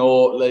 you know,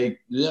 like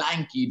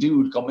lanky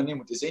dude coming in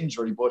with this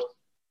injury. But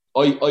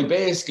I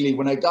basically,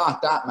 when I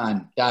got that,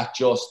 man, that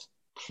just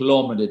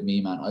plummeted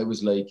me, man. I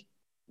was like,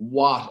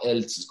 what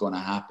else is going to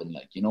happen?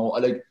 Like, you know,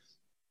 like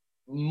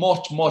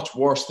much, much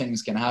worse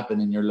things can happen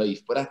in your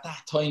life. But at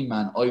that time,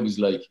 man, I was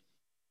like,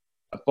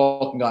 I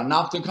fucking got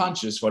knocked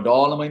unconscious for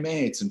all of my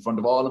mates, in front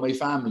of all of my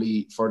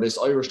family, for this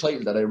Irish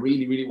title that I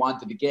really, really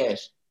wanted to get.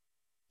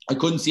 I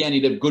couldn't see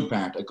any of the good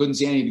part. I couldn't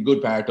see any of the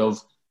good part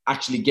of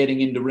actually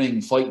getting in the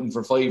ring, fighting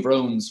for 5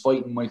 rounds,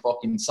 fighting my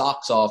fucking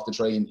socks off to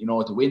try and, you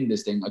know, to win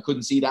this thing. I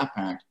couldn't see that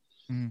part.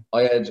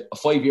 I had a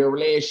 5-year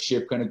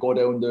relationship kind of go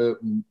down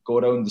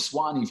the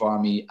Swanee for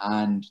me,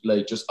 and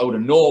like just out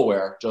of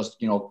nowhere,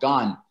 just, you know,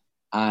 gone.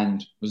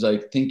 And was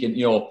like thinking,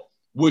 you know,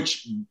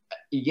 which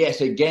yet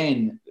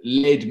again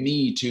led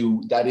me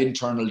to that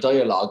internal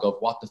dialogue of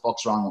what the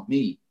fuck's wrong with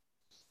me.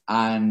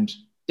 And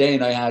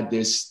then I had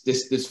this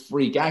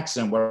freak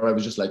accident where I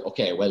was just like,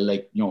 okay, well,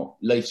 like, you know,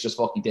 life's just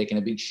fucking taking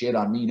a big shit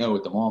on me now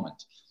at the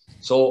moment.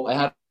 So I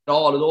had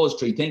all of those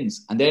 3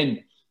 things. And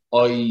then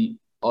I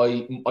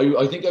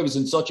think I was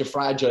in such a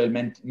fragile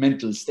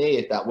mental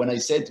state that when I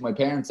said to my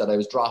parents that I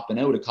was dropping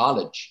out of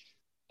college,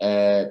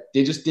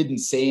 they just didn't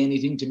say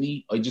anything to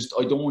me. I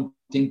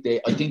think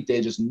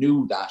they just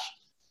knew that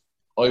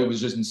I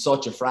was just in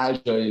such a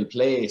fragile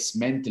place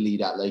mentally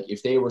that, like,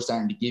 if they were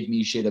starting to give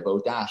me shit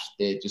about that,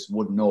 they just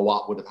wouldn't know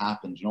what would have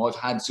happened. You know, I've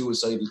had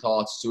suicidal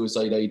thoughts,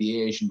 suicide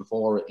ideation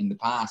before in the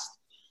past.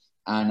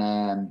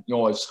 And, you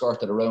know, I've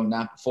skirted around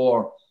that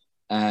before.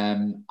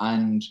 And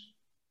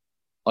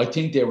I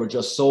think they were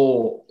just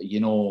so, you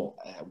know,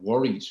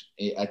 worried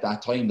at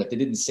that time that they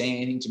didn't say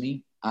anything to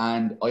me.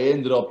 And I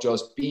ended up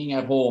just being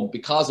at home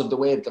because of the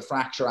way that the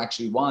fracture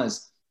actually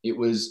was. It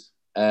was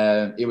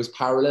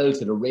parallel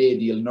to the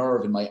radial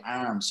nerve in my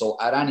arm. So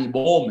at any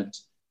moment,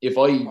 if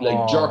I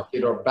jerked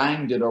it or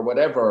banged it or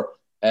whatever,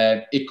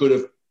 it could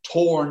have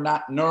torn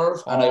that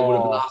nerve, and I would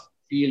have lost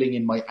feeling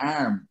in my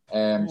arm.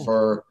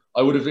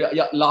 I would have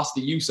lost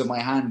the use of my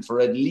hand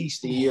for at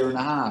least 1.5 years,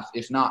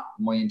 if not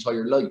my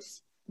entire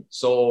life.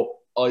 So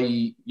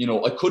I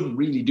couldn't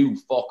really do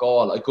fuck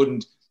all. I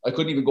couldn't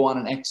even go on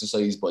an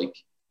exercise bike,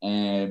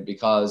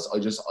 because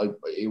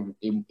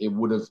it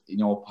would have, you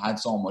know, had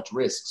so much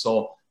risk.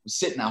 So I was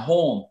sitting at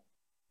home,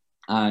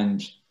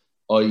 and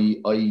I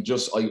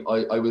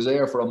was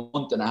there for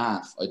 1.5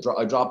 months.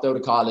 I dropped out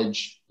of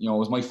college. You know, it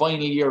was my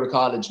final year of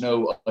college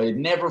now. I had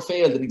never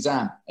failed an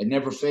exam. I'd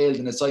never failed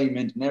an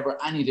assignment, never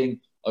anything.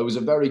 I was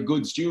a very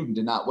good student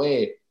in that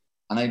way.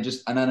 And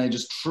then I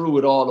just threw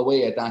it all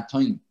away at that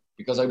time,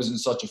 because I was in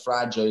such a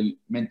fragile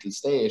mental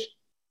state.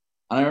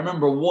 And I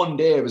remember one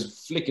day I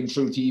was flicking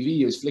through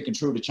TV, I was flicking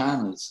through the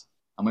channels,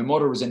 and my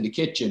mother was in the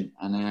kitchen,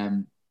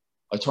 and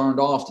I turned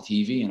off the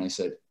TV and I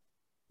said,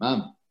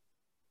 "Ma'am,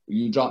 will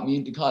you drop me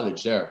into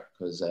college there?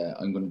 Because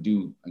I'm gonna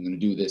do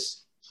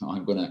this.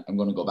 I'm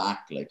gonna go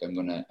back. Like I'm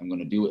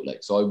gonna do it."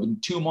 Like, so I've been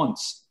 2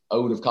 months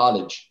out of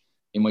college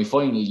in my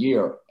final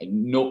year.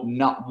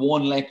 Not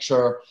one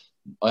lecture.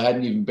 I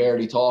hadn't even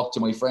barely talked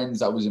to my friends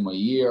that was in my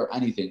year,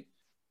 anything.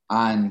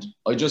 And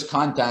I just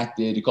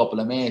contacted a couple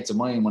of mates of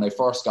mine when I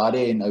first got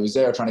in. I was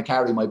there trying to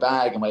carry my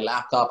bag and my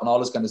laptop and all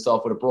this kind of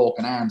stuff with a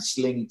broken arm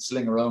sling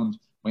around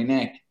my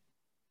neck.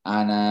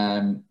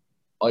 And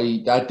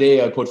that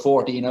day I put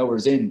 14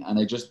 hours in, and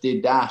I just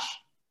did that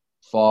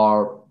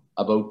for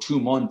about 2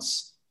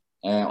 months.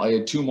 I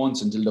had 2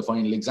 months until the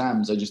final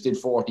exams. I just did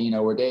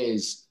 14-hour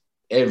days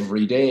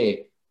every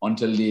day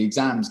until the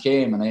exams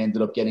came, and I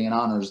ended up getting an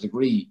honours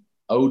degree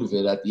out of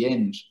it at the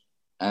end.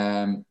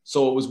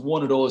 So it was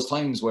one of those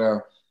times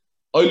where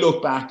I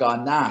look back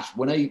on that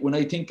when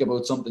I think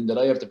about something that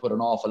I have to put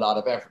an awful lot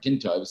of effort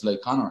into. I was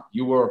like, Conor,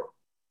 you were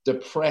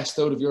depressed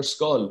out of your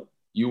skull.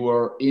 You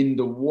were in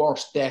the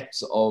worst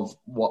depths of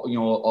what, you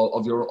know,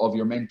 of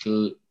your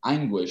mental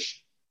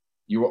anguish.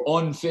 You were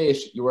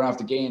unfit. You were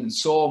after gaining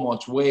so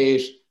much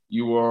weight.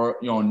 You were,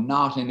 you know,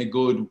 not in a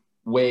good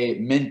way,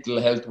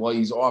 mental health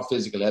wise or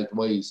physical health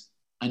wise.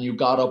 And you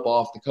got up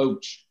off the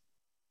couch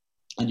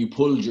and you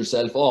pulled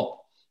yourself up.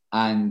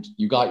 And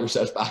you got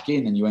yourself back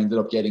in, and you ended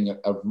up getting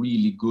a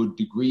really good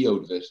degree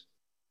out of it.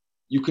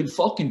 You can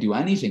fucking do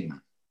anything,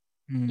 man.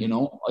 You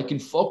know, I can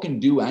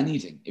fucking do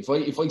anything. If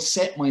I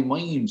set my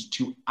mind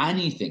to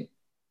anything,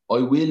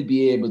 I will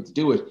be able to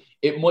do it.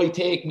 It might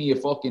take me a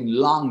fucking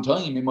long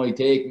time. It might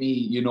take me,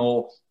 you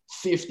know,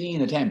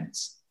 15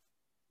 attempts,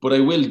 but I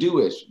will do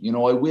it. You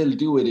know, I will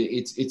do it.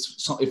 It's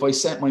if I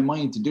set my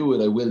mind to do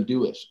it, I will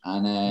do it.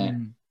 And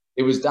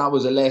that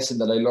was a lesson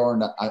that I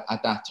learned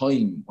at that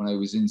time when I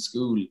was in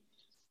school.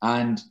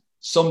 And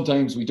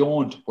sometimes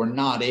we're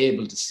not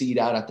able to see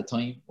that at the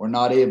time. We're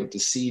not able to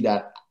see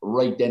that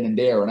right then and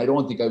there. And I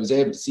don't think I was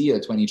able to see it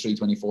at 23,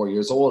 24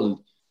 years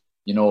old,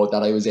 you know,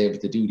 that I was able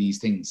to do these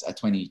things at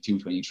 22,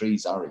 23,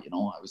 sorry, you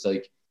know. I was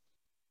like,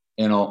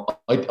 you know,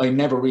 I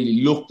never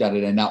really looked at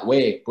it in that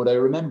way. But I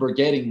remember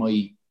getting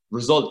my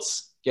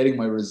results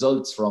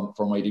from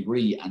my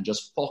degree and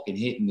just fucking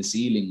hitting the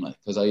ceiling, like,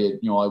 because I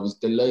was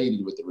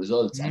delighted with the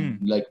results. And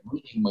like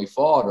ringing my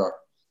father,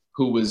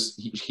 who was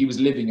he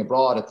was living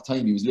abroad at the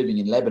time. He was living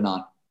in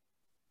Lebanon,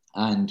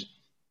 and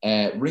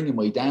ringing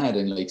my dad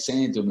and like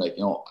saying to him, like,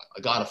 you know,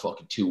 I got a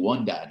fucking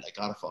 2-1, Dad. Like,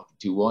 got a fucking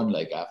 2-1.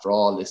 Like, after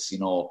all this, you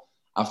know,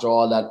 after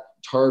all that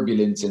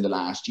turbulence in the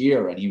last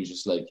year. And he was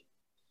just like,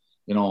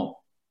 you know,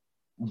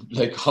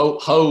 like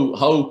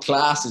how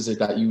class is it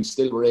that you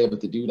still were able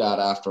to do that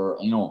after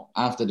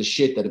the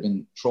shit that had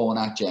been thrown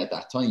at you at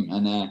that time.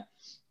 And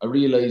I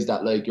realized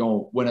that, like, you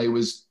know, when I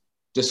was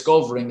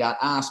discovering that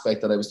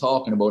aspect that I was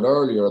talking about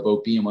earlier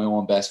about being my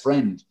own best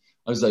friend.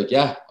 I was like,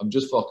 yeah, I'm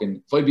just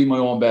fucking, if I be my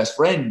own best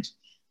friend,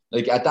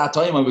 like at that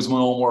time I was my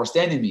own worst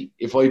enemy.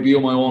 If I be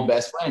my own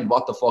best friend,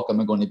 what the fuck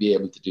am I going to be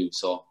able to do?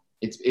 So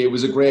it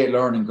was a great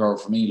learning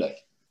curve for me. Like,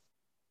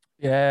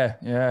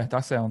 Yeah,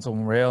 that sounds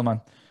unreal,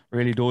 man.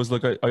 Really does.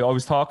 Look, I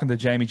was talking to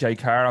Jamie J.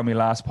 Carr on my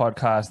last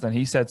podcast, and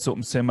he said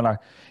something similar.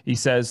 He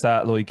says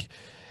that like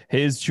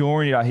his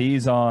journey that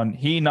he's on,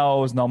 he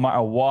knows no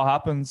matter what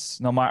happens,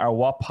 no matter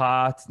what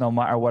path, no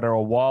matter whether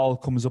a wall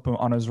comes up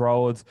on his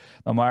road,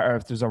 no matter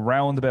if there's a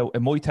roundabout,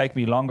 it might take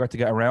me longer to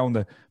get around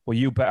it, but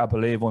you better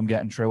believe I'm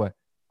getting through it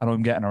and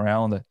I'm getting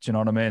around it. Do you know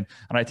what I mean?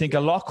 And I think a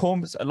lot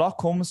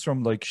comes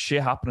from like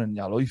shit happening in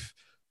your life.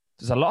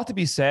 There's a lot to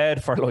be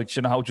said for like,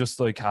 you know, just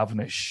like having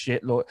a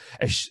shit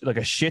like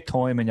a shit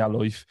time in your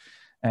life.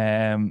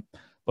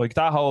 Like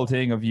that whole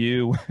thing of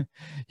you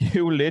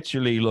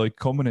literally like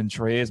coming in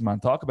trays,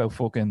 man. Talk about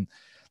fucking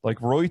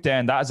like right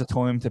then, that is a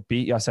time to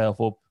beat yourself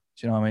up.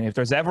 Do you know what I mean? If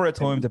there's ever a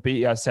time to beat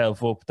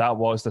yourself up, that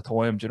was the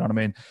time. Do you know what I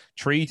mean?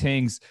 3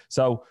 things.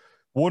 So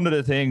one of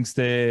the things,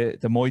 the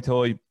Muay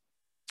Thai,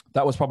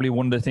 that was probably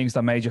one of the things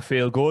that made you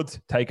feel good,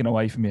 taken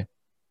away from you.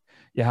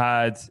 You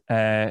had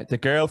the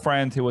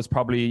girlfriend who was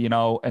probably, you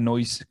know, a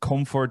nice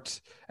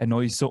comfort, a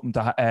nice something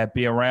to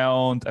be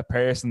around, a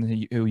person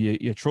who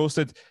you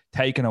trusted,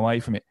 taken away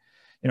from it.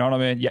 You know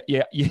what I mean?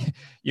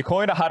 You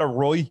kind of had a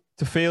right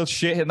to feel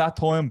shit in that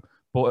time,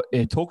 but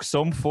it took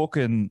some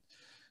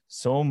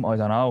I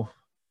don't know,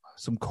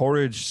 some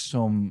courage,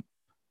 some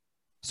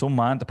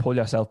man to pull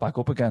yourself back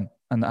up again.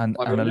 And I at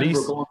remember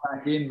least going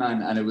back in,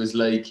 man, and it was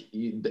like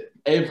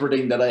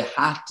everything that I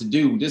had to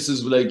do. This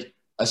is like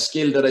a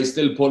skill that I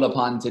still pull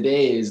upon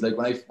today. Is like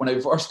when I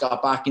first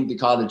got back into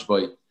college,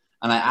 boy,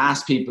 and I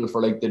asked people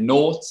for like the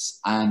notes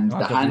and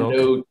the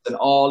handouts and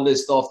all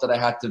this stuff that I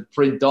had to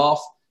print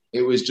off.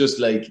 It was just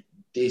like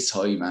this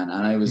high, man,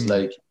 and I was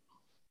like,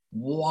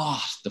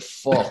 what the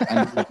fuck?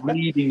 And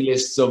reading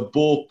lists of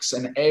books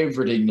and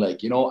everything,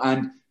 like, you know.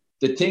 And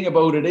the thing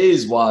about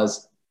it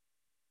was,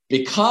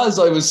 because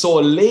I was so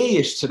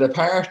late to the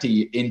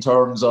party in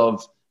terms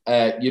of,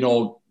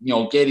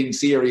 getting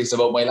serious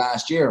about my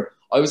last year,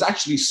 I was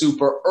actually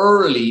super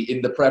early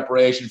in the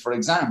preparation for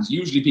exams.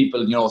 Usually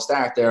people, you know,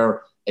 start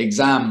their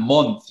exam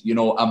month, you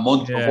know, a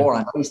month before.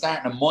 And I was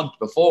starting a month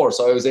before.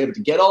 So I was able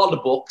to get all the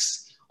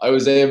books. I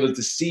was able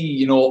to see,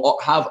 you know,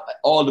 have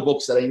all the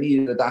books that I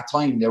needed at that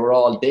time. They were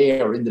all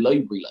there in the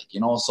library, like, you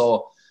know.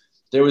 So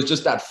there was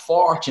just that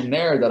fortune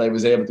there that I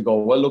was able to go,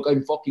 well, look,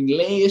 I'm fucking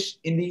late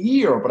in the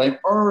year, but I'm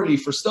early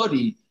for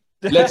study.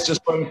 Let's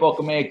just try and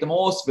fucking make the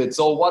most of it.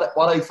 So what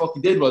I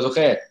fucking did was,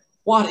 okay,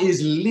 what's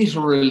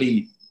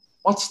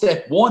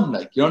step one?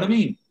 Like, you know what I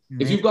mean?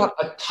 Mm-hmm. If you've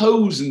got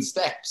 1,000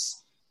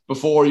 steps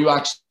before you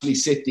actually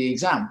sit the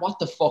exam, what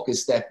the fuck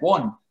is step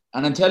one?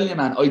 And I'm telling you,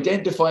 man,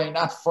 identifying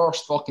that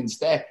first fucking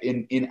step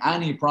in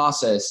any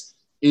process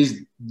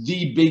is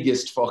the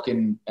biggest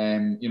fucking,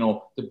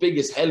 the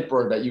biggest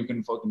helper that you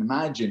can fucking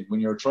imagine when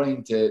you're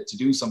trying to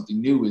do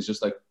something new. Is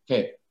just like,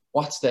 okay,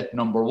 what's step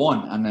number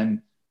one? And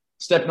then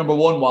step number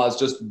one was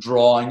just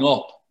drawing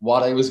up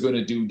what I was going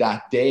to do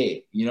that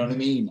day. You know what I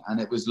mean? And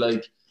it was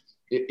like,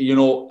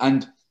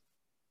 and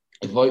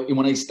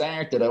when I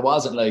started, I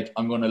wasn't like,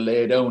 I'm going to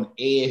lay down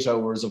 8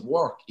 hours of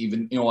work.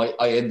 Even, you know,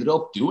 I ended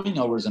up doing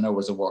hours and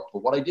hours of work.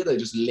 But what I did, I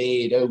just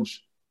laid out,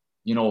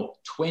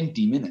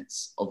 20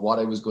 minutes of what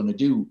I was going to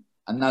do.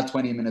 And that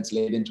 20 minutes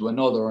laid into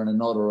another and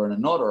another and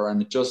another.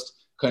 And it just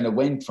kind of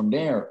went from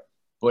there.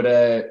 But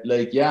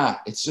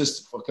it's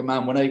just fucking,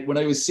 man, when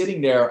I was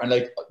sitting there and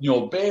like,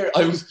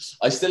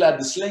 I still had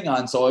the sling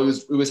on. So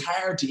it was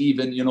hard to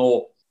even,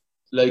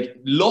 like,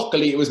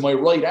 luckily it was my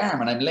right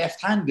arm and I'm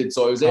left-handed.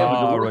 So I was able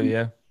to write. Right,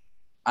 yeah.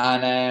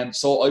 And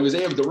so I was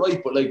able to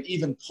write, but like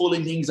even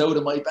pulling things out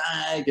of my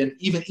bag and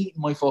even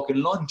eating my fucking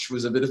lunch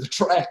was a bit of a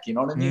trek, you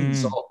know what I mean?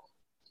 So,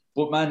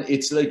 but man,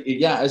 it's like,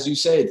 yeah, as you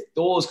said,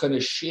 those kind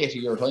of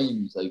shittier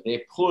times, like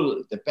they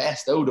pull the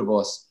best out of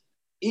us.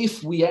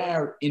 If we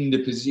are in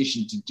the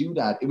position to do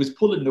that, it was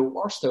pulling the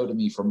worst out of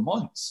me for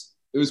months.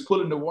 It was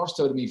pulling the worst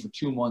out of me for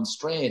 2 months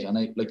straight. And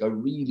I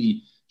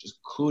really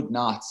just could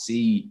not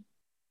see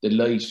the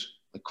light.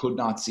 I could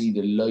not see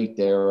the light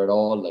there at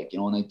all. Like,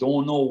 and I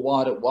don't know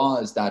what it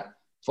was, that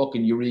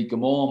fucking eureka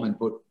moment,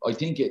 but I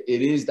think it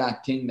is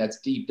that thing that's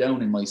deep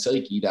down in my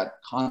psyche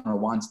that Conor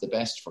wants the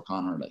best for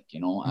Conor, like,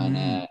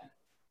 and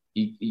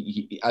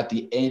he at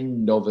the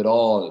end of it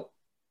all,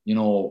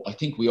 I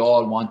think we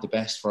all want the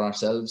best for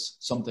ourselves.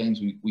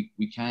 Sometimes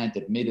we can't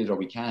admit it, or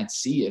we can't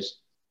see it,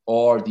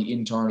 or the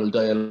internal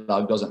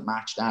dialogue doesn't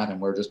match that and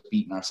we're just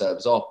beating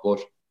ourselves up. But,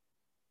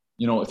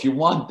 if you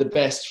want the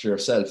best for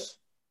yourself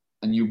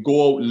and you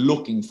go out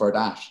looking for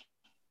that,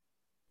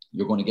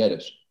 you're going to get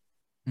it.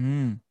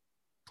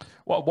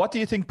 What do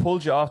you think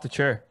pulled you off the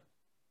chair?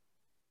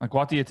 Like,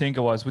 what do you think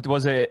it was?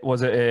 Was it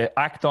an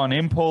act on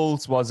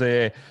impulse? Was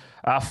it,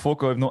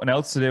 fuck, I have nothing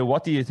else to do?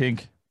 What do you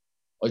think?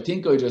 I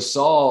think I just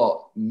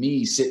saw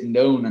me sitting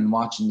down and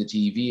watching the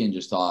TV and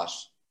just thought,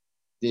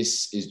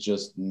 this is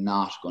just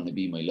not going to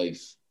be my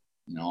life.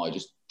 You know, I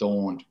just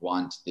don't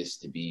want this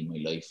to be my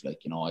life. Like,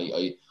 you know,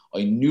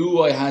 I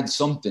knew I had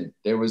something.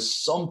 There was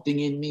something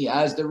in me,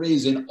 as there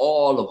is in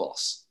all of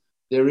us.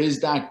 There is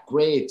that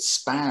great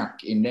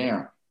spark in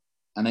there.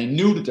 And I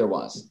knew that there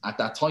was at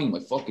that time. I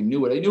fucking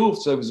knew it. I knew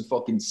if I was a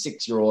fucking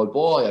 6-year-old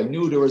boy, I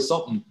knew there was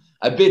something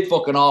a bit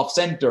fucking off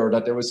center,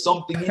 that there was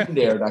something in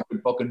there that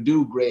could fucking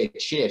do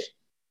great shit.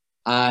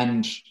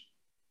 And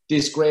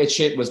this great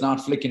shit was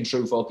not flicking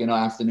through fucking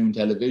afternoon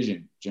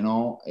television. You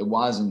know, it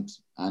wasn't.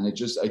 And it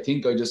just, I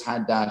think I just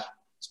had that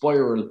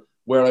spiral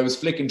where I was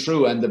flicking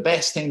through, and the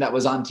best thing that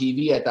was on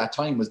TV at that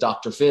time was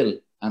Dr. Phil.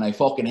 And I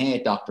fucking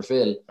hate Dr.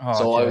 Phil.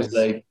 So I was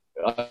like,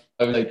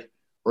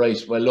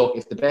 right, well, look,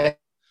 if the best,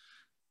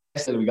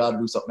 we got to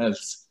do something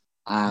else.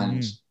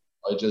 And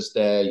I just,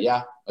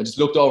 I just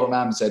looked over at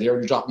Mum and said,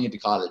 here, you drop me into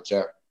college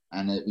there.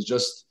 And it was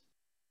just,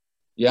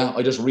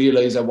 I just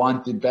realized I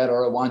wanted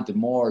better. I wanted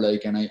more.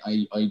 Like, and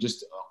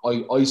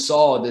I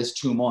saw this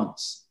 2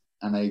 months.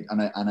 And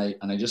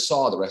I just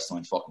saw the rest of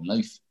my fucking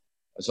life.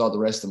 I saw the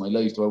rest of my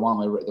life. Do I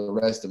want the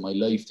rest of my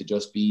life to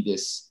just be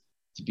this,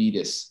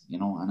 you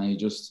know? And I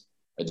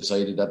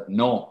decided that,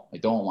 no, I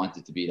don't want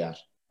it to be that.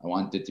 I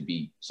want it to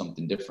be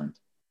something different.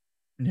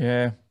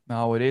 Yeah,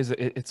 no, it is.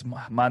 It's,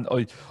 man,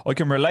 I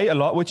can relate a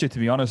lot with you, to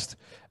be honest,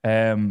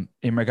 in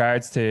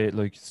regards to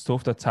like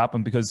stuff that's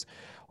happened, because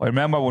I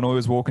remember when I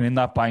was working in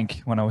that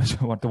bank, when I was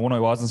the one I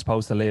wasn't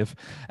supposed to live,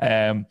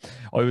 I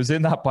was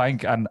in that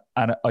bank, and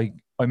I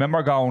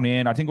remember going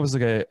in, I think it was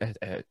like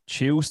a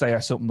Tuesday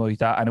or something like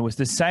that, and it was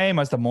the same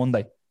as the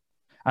Monday.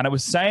 And it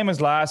was the same as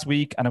last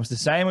week, and it was the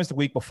same as the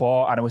week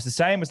before, and it was the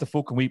same as the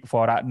fucking week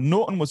before that.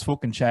 Nothing was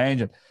fucking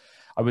changing.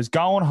 I was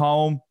going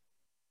home,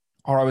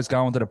 or I was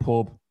going to the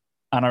pub.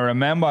 And I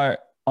remember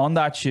on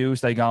that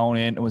Tuesday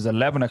going in, it was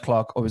 11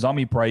 o'clock. I was on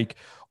my break.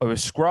 I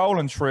was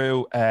scrolling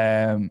through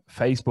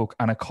Facebook,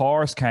 and a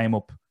course came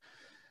up.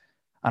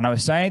 And I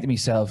was saying to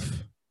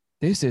myself,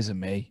 this isn't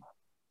me.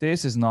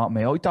 This is not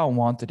me. I don't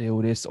want to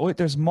do this.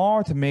 There's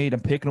more to me than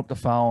picking up the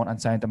phone and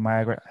saying to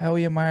Margaret, how are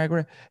you,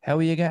 Margaret? How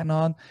are you getting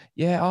on?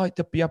 Yeah,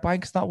 your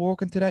bank's not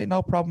working today.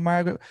 No problem,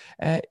 Margaret.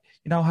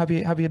 You know, have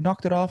you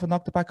knocked it off and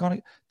knocked it back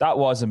on? That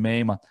wasn't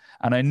me, man.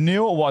 And I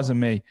knew it wasn't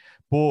me.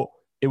 But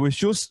it was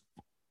just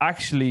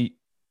actually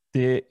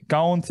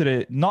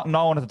not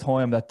knowing at the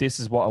time that this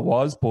is what it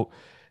was, but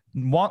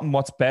wanting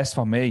what's best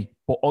for me.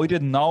 But I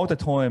didn't know at the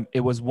time it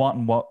was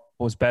wanting what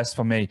was best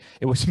for me.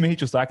 It was me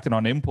just acting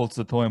on impulse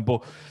at the time,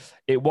 but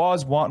it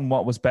was wanting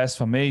what was best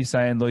for me,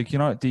 saying like, you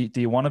know, do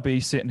you want to be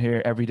sitting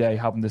here every day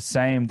having the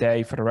same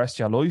day for the rest of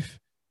your life?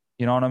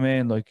 You know what I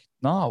mean? Like,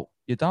 no,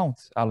 you don't,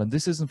 Alan.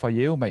 This isn't for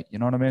you, mate. You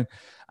know what I mean?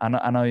 And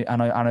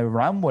I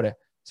ran with it.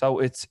 So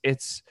it's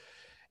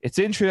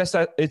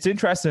interesting. It's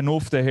interesting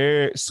enough to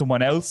hear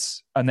someone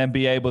else and then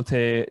be able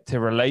to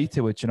relate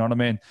to it. You know what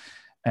I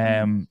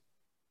mean?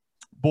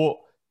 But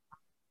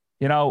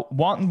you know,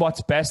 wanting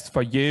what's best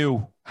for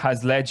you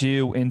has led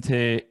you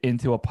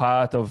into a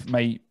path of,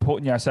 mate,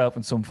 putting yourself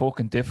in some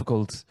fucking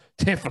difficult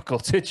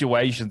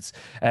situations.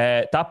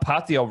 That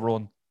patio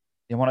run,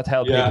 you want to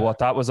tell people what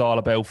that was all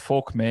about?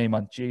 Fuck me,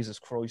 man. Jesus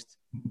Christ.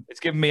 It's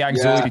giving me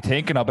anxiety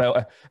thinking about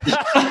it.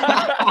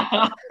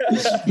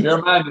 Yeah,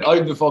 man,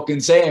 I'm the fucking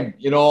same.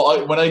 You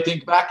know, when I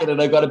think back at it,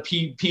 I got a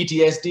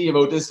PTSD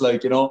about this,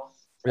 like, you know.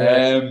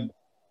 Yeah.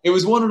 It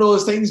was one of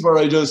those things where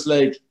I just,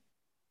 like,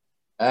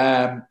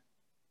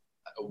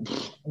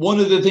 one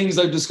of the things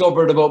I've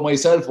discovered about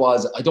myself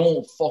was I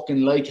don't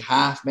fucking like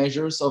half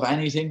measures of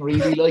anything,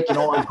 really. Like, you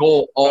know, I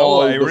go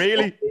all the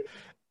really?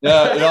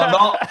 Yeah, you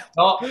know,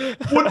 not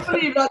wouldn't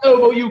believe that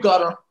though about you,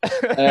 Conor.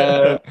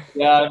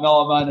 Yeah,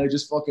 no, man,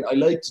 I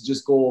like to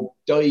just go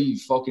dive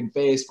fucking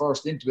face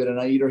first into it, and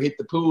I either hit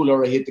the pool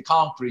or I hit the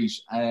concrete,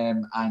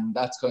 and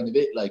that's kind of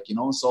it, like, you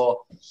know.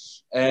 So,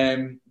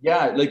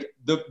 like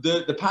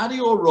the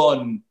patio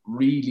run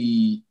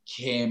really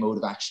came out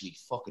of actually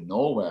fucking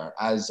nowhere,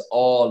 as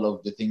all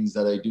of the things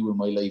that I do in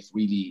my life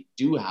really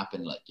do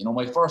happen. Like, you know,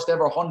 my first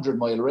ever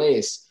 100-mile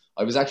race,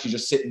 I was actually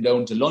just sitting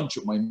down to lunch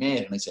with my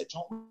mate, and I said,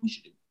 "What we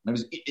should do?" And I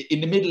was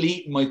in the middle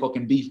eating my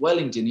fucking beef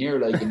Wellington here,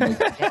 like in my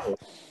and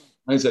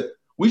I said,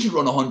 "We should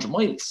run 100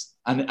 miles."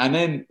 And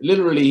then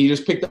literally he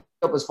just picked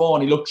up his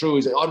phone, he looked through,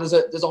 he said, "Oh, there's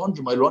a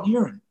 100-mile run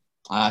here, and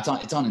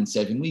it's on in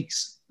 7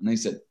 weeks." And I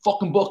said,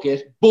 "Fucking book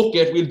it, we'll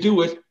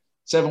do it."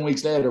 7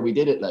 weeks later, we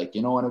did it, like,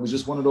 you know. And it was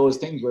just one of those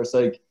things where it's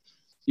like,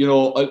 you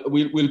know,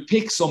 we'll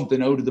pick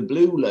something out of the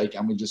blue, like,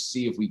 and we'll just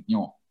see if we, you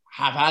know,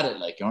 have at it,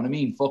 like, you know what I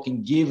mean?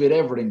 Fucking give it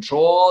everything, throw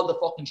all the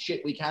fucking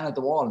shit we can at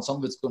the wall, and some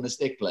of it's going to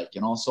stick, like,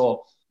 you know.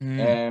 So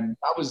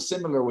that was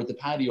similar with the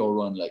patio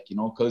run, like, you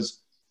know,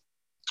 because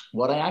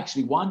what I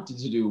actually wanted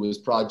to do was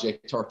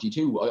Project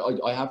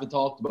 32. I haven't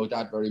talked about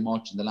that very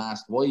much in the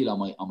last while on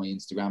my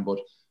Instagram, but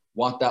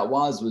what that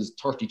was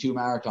 32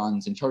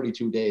 marathons in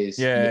 32 days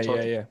in the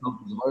 32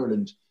 countries of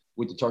Ireland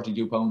with the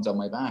 32 pounds on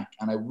my back.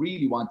 And I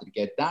really wanted to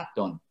get that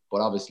done, but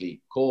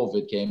obviously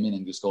COVID came in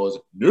and just goes,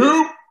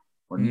 "No,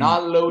 we're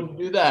not allowed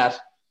to do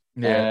that."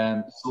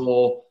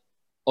 So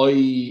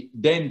I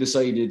then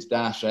decided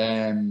that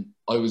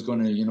I was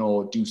going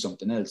to, do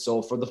something else.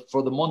 So for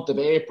the month of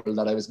April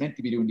that I was meant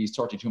to be doing these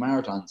 32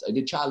 marathons, I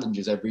did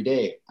challenges every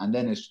day. And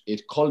then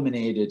it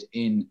culminated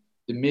in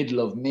the middle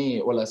of May,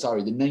 the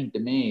 9th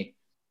of May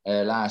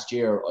last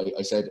year.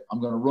 I said,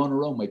 I'm going to run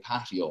around my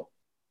patio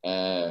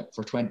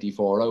for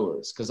 24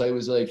 hours. Because I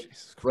was like,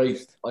 right,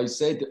 I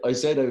said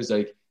I was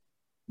like,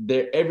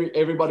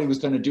 everybody was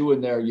kind of doing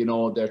their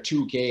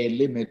 2K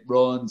limit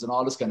runs and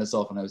all this kind of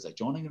stuff. And I was like,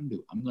 John, I'm going to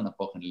do? I'm going to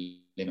fucking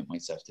limit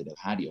myself to the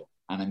patio.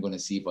 And I'm going to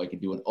see if I can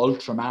do an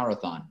ultra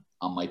marathon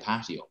on my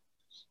patio.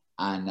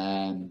 And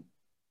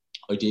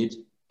I did.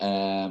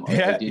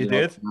 I did you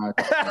did.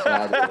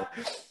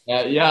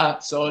 Yeah.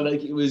 So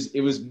like it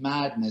was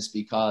madness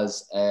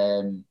because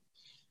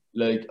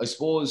like I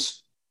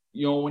suppose,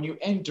 when you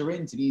enter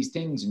into these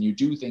things and you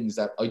do things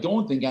that I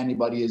don't think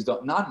anybody has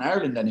done, not in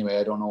Ireland anyway,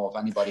 I don't know if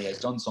anybody has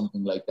done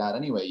something like that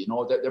anyway.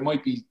 There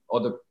might be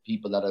other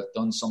people that have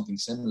done something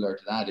similar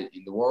to that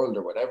in the world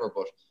or whatever.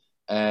 But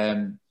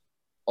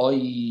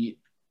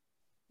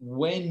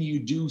when you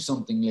do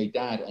something like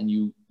that and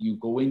you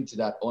go into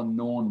that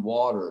unknown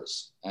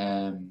waters,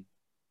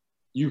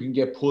 you can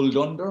get pulled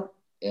under.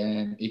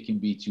 And it can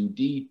be too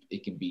deep,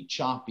 it can be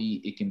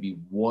choppy, it can be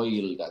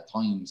wild at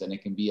times, and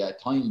it can be at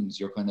times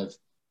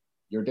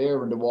you're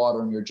there in the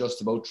water and you're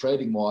just about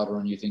treading water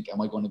and you think, am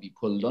I going to be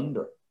pulled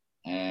under?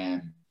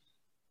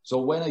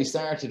 So when I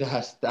started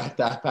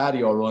that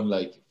patio run,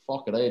 like,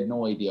 fuck it, I had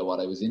no idea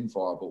what I was in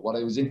for. But what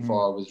I was in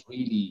for was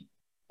really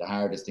the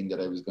hardest thing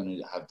that I was going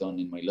to have done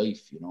in my life,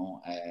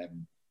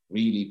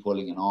 really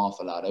pulling an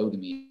awful lot out of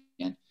me.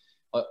 And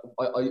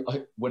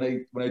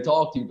when I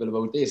talk to people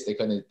about this,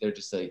 they're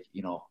just like,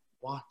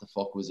 what the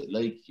fuck was it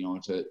like,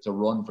 to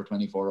run for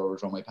 24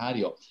 hours on my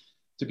patio?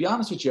 To be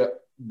honest with you,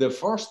 the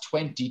first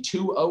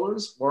 22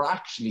 hours were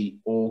actually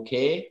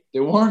okay. They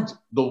weren't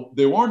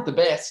the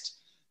best.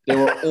 They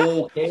were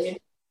okay.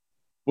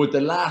 But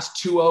the last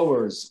 2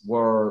 hours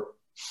were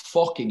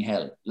fucking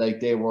hell. Like,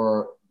 they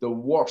were the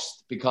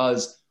worst,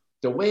 because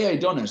the way I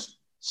done it,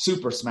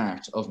 super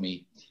smart of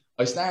me.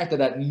 I started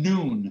at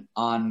noon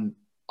on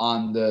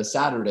the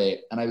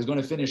Saturday and I was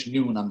going to finish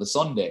noon on the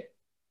Sunday.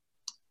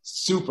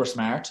 Super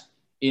smart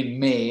in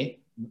May.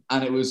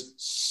 And it was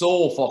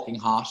so fucking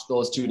hot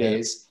those 2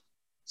 days.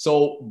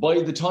 So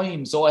by the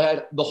time, I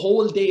had the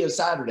whole day of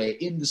Saturday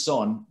in the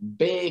sun,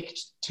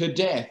 baked to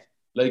death,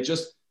 like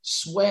just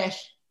sweat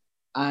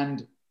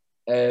and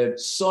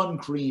sun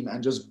cream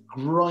and just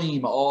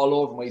grime all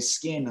over my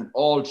skin and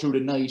all through the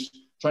night,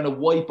 trying to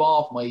wipe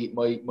off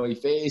my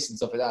face and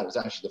stuff like that. It was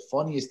actually the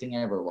funniest thing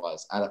ever.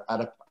 Was at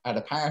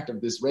a part of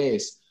this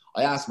race,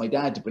 I asked my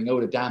dad to bring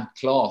out a damp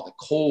cloth, a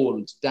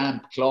cold,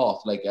 damp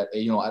cloth, like at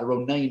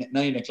around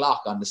 9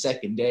 o'clock on the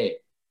second day.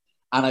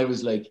 And I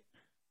was like,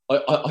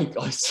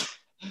 I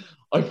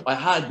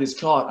had this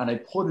cloth and I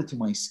put it to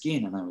my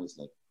skin and I was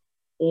like,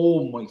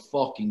 oh my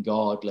fucking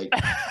God, like,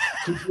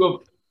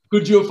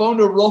 could you have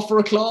found a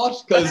rougher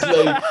cloth? Because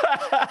like,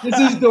 this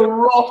is the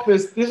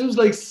roughest. This was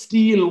like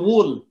steel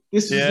wool.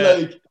 This was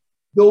like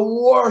the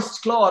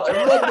worst cloth.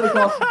 I rubbed my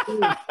cloth.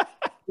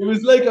 It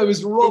was like I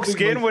was rubbing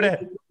skin with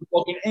it. The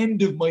fucking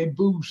end of my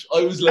boot.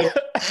 I was like,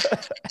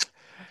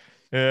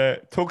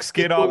 took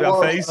skin off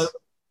your face.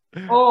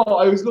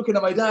 I was looking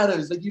at my dad. I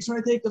was like, "You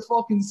trying to take the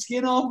fucking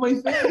skin off my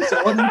face?"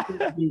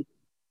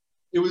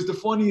 It was the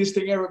funniest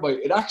thing ever. But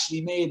it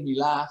actually made me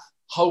laugh.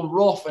 How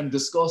rough and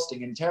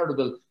disgusting and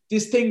terrible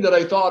this thing that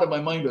I thought in my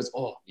mind was.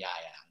 Oh yeah,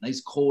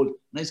 nice cold,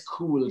 nice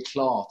cool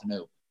cloth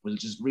now will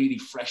just really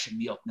freshen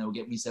me up now,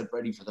 get myself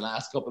ready for the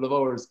last couple of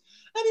hours.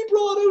 And he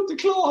brought out the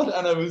cloth,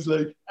 and I was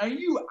like, "Are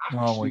you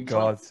actually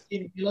trying to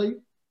skin me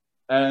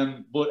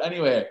life?" But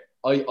anyway,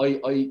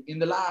 I in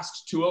the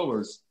last 2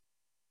 hours,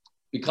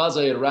 because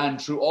I had ran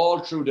all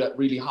through that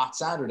really hot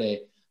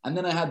Saturday, and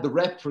then I had the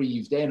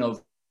reprieve then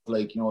of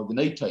like, the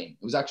nighttime.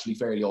 It was actually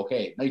fairly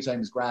okay.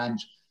 Nighttime is grand.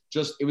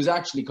 It was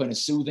actually kind of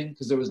soothing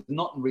because there was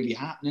nothing really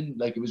happening.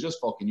 Like, it was just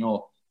fucking,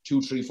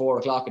 2, 3, 4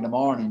 o'clock in the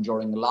morning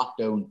during the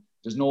lockdown.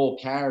 There's no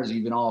cars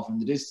even off in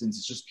the distance.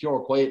 It's just pure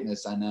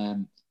quietness.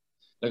 And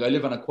like, I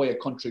live on a quiet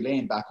country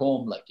lane back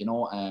home, like,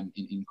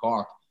 in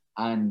Cork,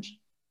 and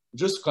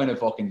just kind of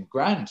fucking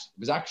grand. It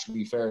was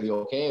actually fairly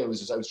okay. I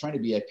was trying to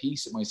be at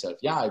peace with myself.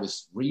 Yeah, I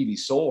was really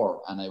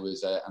sore and I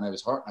was hurt and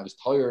I was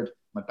tired.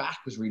 My back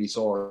was really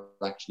sore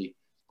actually.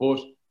 But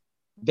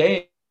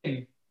then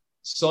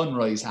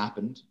sunrise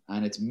happened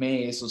and it's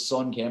May, so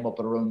sun came up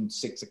at around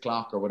 6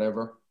 o'clock or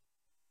whatever,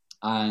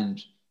 and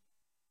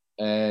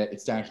it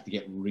started to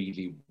get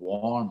really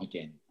warm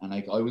again, and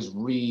I was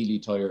really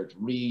tired,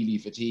 really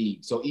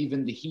fatigued. So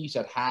even the heat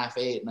at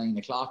 7:30, 9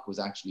 o'clock was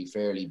actually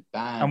fairly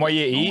bad. And were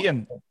you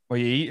eating? Were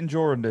you eating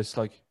during this?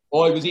 Like,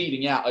 I was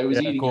eating. Yeah, I was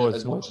eating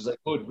as much as I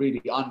could,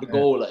 really on the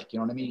go. Like, you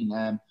know what I mean.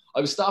 I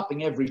was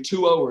stopping every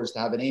 2 hours to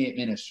have an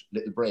 8-minute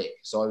little break.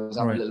 So I was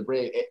having a little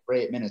break for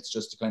 8 minutes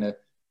just to kind of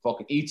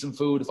fucking eat some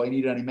food if I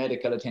needed any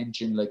medical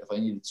attention, like if I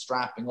needed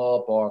strapping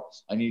up or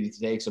I needed to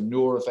take some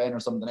Nurofen or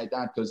something like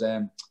that, because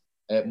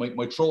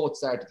my throat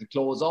started to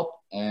close up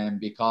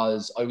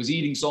because I was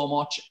eating so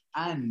much,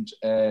 and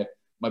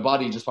my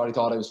body just probably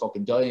thought I was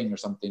fucking dying or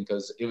something,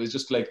 because it was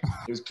just like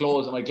it was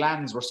closed and my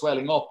glands were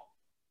swelling up,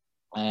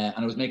 and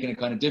it was making it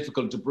kind of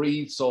difficult to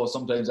breathe. So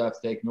sometimes I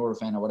have to take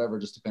Nurofen or whatever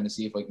just to kind of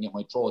see if I can get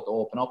my throat to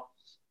open up.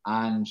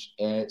 And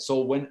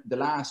so when the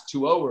last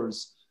 2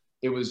 hours,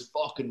 it was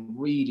fucking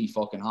really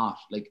fucking hot,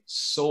 like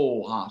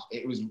so hot.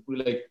 It was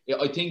like,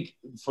 I think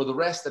for the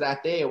rest of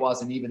that day, it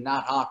wasn't even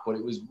that hot, but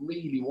it was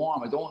really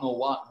warm. I don't know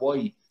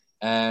why,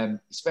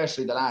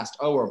 especially the last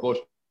hour, but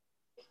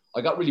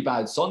I got really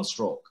bad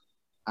sunstroke.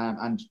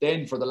 And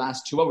then for the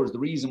last 2 hours, the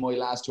reason why the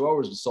last 2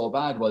 hours was so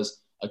bad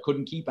was I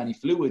couldn't keep any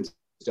fluids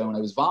down. I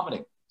was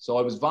vomiting. So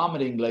I was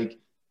vomiting, like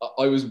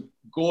I was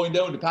going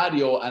down the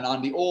patio, and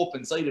on the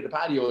open side of the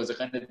patio is a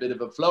kind of bit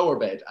of a flower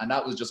bed, and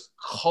that was just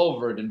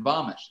covered in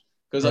vomit.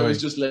 Because I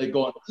was just like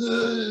going,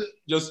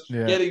 just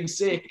getting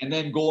sick, and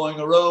then going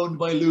around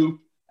my loop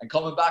and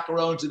coming back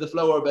around to the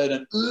flower bed,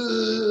 and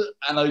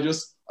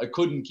I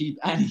couldn't keep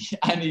any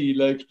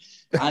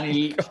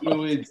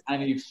fluids,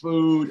 any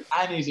food,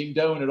 anything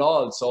down at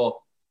all.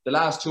 So the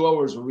last 2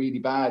 hours were really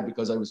bad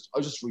because I was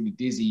just really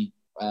dizzy.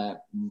 I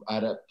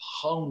had a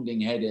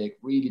pounding headache,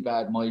 really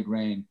bad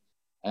migraine.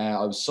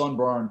 I was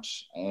sunburnt.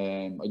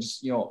 I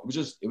just,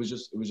 it was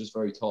just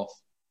very tough.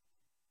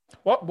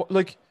 What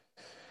like?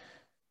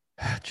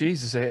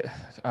 Jesus,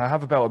 I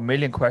have about a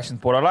million questions,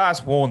 but I'll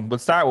ask one. We'll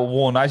start with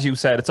one. As you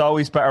said, it's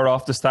always better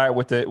off to start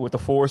with the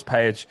force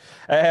page.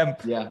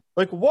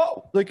 Like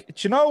what? Like, do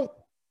you know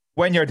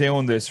when you're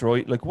doing this,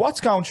 right? Like,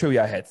 what's going through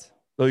your head?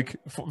 Like,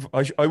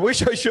 I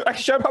wish I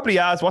should probably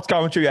ask what's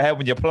going through your head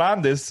when you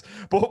plan this,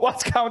 but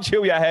what's going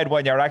through your head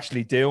when you're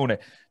actually doing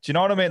it? Do you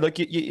know what I mean? Like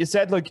you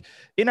said, like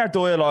inner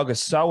dialogue is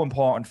so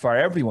important for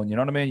everyone. You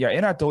know what I mean? Your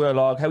inner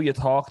dialogue, how you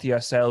talk to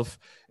yourself,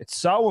 it's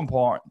so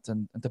important,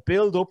 and to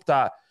build up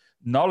that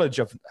knowledge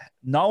of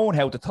knowing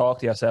how to talk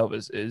to yourself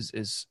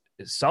is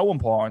so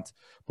important.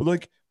 But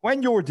like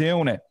when you're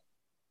doing it,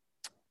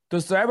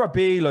 does there ever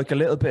be like a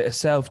little bit of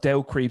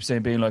self-doubt creeps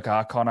in, being like,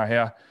 Conor,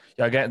 here,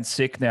 you're getting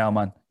sick now,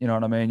 man. You know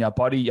what I mean? Your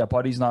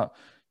body's not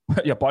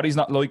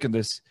liking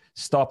this.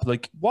 Stop.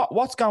 Like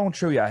what's going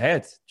through your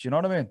head? Do you know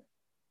what I mean?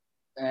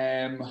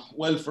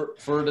 Well,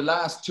 for the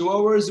last 2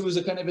 hours, it was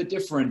a kind of a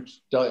different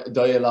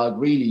dialogue,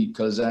 really,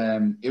 because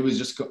I'll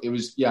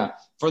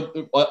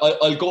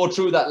go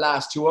through that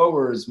last 2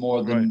 hours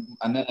more than, right,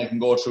 and then I can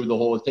go through the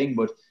whole thing.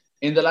 But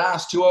in the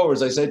last 2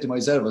 hours, I said to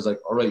myself, I was like,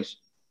 all right,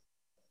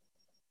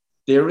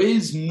 there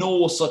is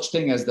no such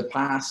thing as the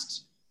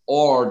past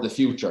or the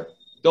future.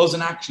 It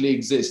doesn't actually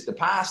exist. The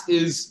past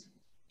is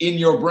in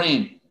your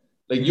brain.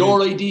 Like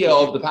your idea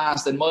of the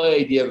past and my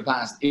idea of the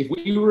past. If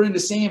we were in the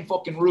same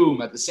fucking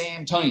room at the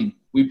same time,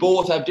 we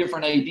both have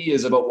different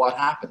ideas about what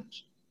happened,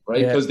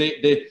 right? Because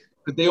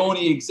they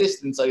only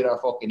exist inside our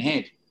fucking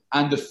head.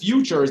 And the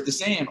future is the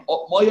same.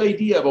 My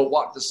idea about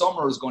what the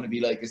summer is going to be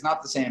like is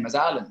not the same as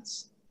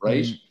Alan's,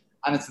 right?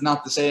 And it's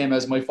not the same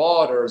as my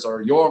father's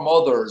or your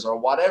mother's or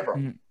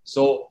whatever.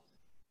 So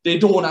they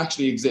don't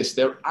actually exist.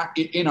 They're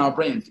in our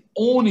brain. The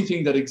only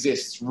thing that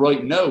exists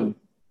right now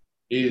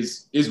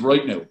is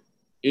right now.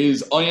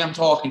 Is I am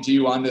talking to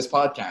you on this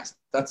podcast.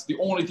 That's the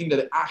only thing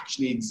that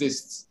actually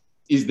exists,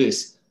 is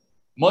this.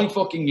 My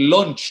fucking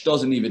lunch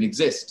doesn't even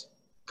exist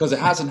because it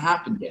hasn't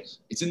happened yet.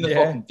 It's in the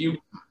fucking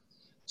future.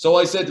 So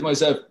I said to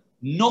myself,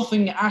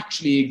 nothing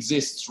actually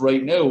exists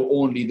right now,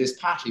 only this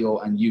patio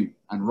and you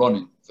and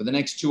running for the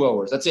next 2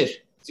 hours. That's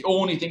it. It's the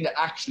only thing that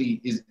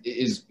actually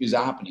is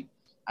happening,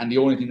 and the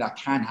only thing that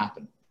can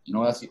happen. You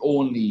know, that's the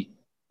only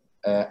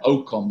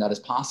outcome that is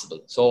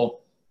possible. So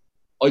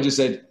I just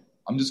said,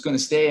 I'm just going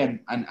to stay and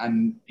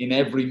in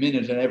every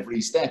minute and every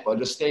step, I'll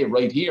just stay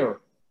right here,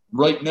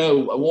 right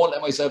now. I won't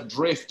let myself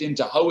drift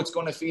into how it's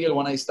going to feel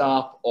when I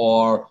stop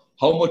or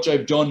how much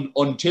I've done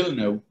until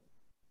now,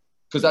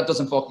 because that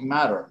doesn't fucking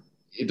matter.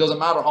 It doesn't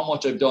matter how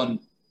much I've done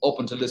up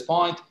until this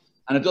point,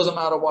 and it doesn't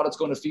matter what it's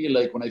going to feel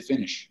like when I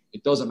finish.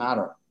 It doesn't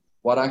matter.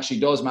 What actually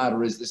does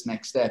matter is this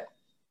next step,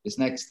 this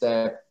next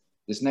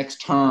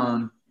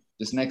turn,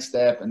 this next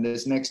step, and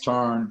this next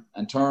turn,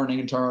 and turning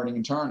and turning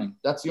and turning.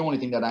 That's the only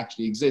thing that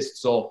actually exists.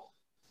 So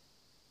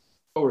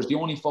the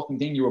only fucking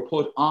thing you were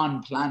put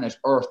on planet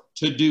Earth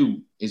to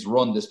do is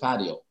run this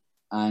patio.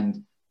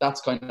 And that's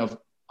kind of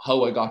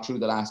how I got through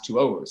the last 2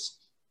 hours.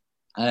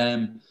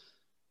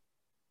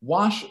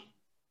 What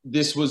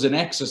this was an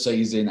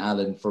exercise in,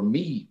 Alan, for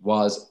me,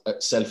 was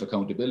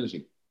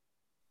self-accountability.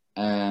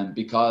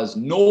 Because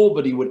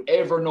nobody would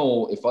ever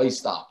know if I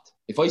stopped.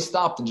 If I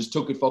stopped and just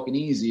took it fucking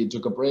easy and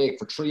took a break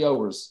for 3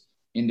 hours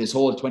in this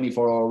whole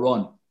 24-hour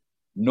run,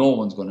 no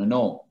one's going to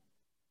know.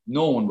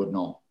 No one would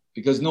know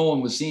because no one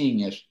was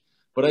seeing it.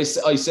 But I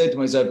said to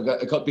myself,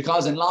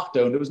 because in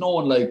lockdown, there was no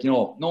one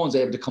no one's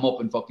able to come up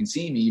and fucking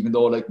see me, even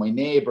though like my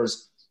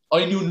neighbors,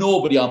 I knew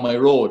nobody on my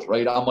road,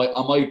 right? I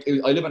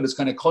live in this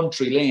kind of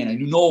country lane. I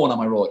knew no one on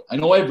my road. I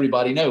know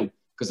everybody now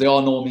because they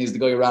all know me as the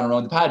guy who ran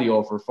around the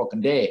patio for a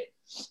fucking day.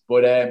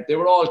 But they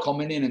were all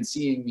coming in and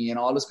seeing me and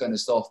all this kind of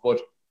stuff. But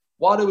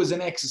what it was an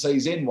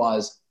exercise in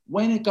was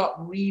when it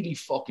got really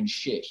fucking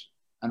shit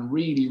and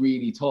really,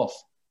 really tough,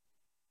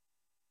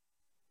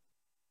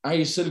 are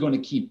you still going to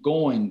keep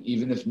going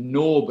even if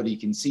nobody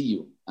can see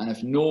you? And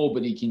if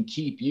nobody can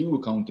keep you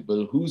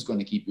accountable, who's going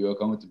to keep you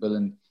accountable?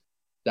 And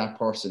that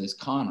person is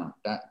Conor.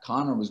 That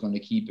Conor was going to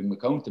keep him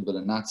accountable.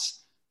 And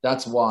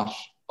that's what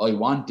I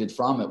wanted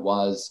from it,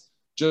 was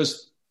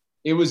just,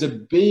 it was a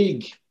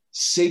big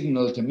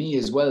signal to me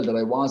as well that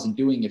I wasn't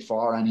doing it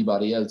for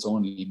anybody else,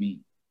 only me.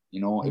 You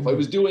know, if I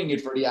was doing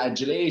it for the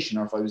adulation,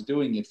 or if I was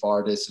doing it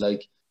for this,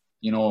 like,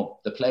 you know,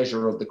 the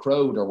pleasure of the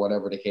crowd or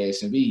whatever the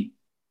case may be,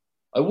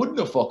 I wouldn't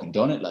have fucking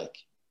done it. Like,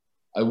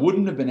 I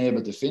wouldn't have been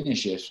able to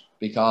finish it,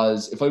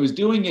 because if I was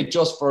doing it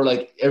just for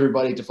like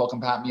everybody to fucking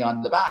pat me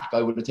on the back,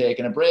 I would have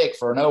taken a break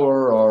for an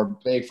hour or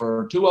break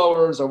for 2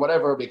 hours or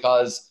whatever,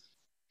 because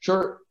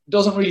sure, it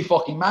doesn't really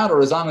fucking matter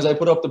as long as I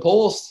put up the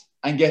post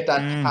and get that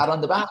pat on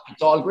the back.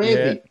 It's all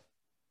gravy. Yeah.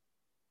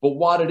 But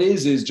what it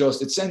is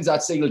just, it sends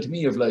that signal to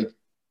me of like,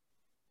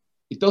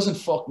 it doesn't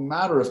fucking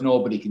matter if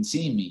nobody can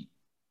see me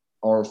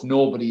or if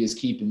nobody is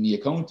keeping me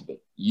accountable.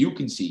 You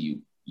can see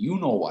you. You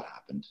know what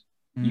happened.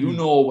 You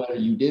know whether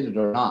you did it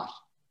or not.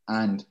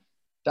 And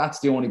that's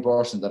the only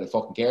person that I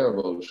fucking care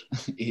about.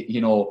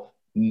 you know,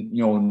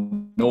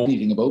 know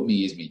anything about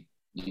me is me.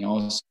 You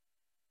know,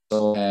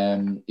 so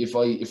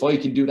if I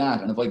can do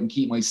that, and if I can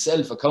keep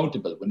myself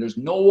accountable when there's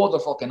no other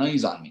fucking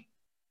eyes on me,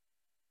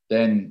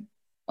 then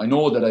I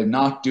know that I'm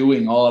not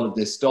doing all of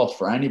this stuff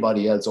for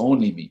anybody else,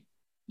 only me.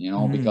 You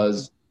know,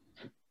 because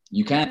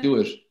you can't do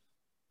it.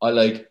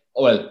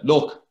 Well,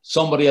 look,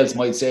 somebody else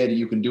might say that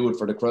you can do it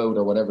for the crowd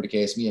or whatever the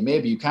case may be, and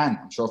maybe you can.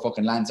 I'm sure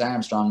fucking Lance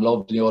Armstrong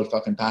loved the old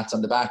fucking pats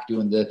on the back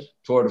doing the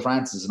Tour de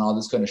France's and all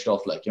this kind of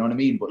stuff, like, you know what I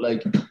mean? But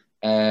like,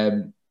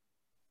 I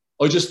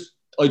just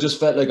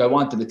felt like I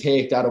wanted to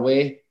take that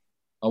away.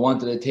 I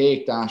wanted to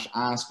take that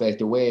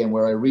aspect away, and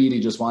where I really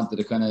just wanted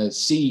to kind of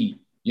see,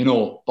 you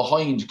know,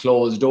 behind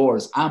closed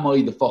doors, am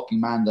I the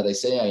fucking man that I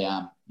say I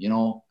am, you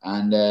know?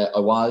 And I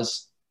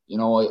was, you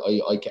know,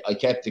 I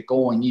kept it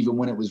going even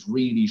when it was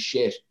really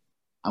shit.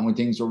 And when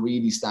things were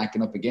really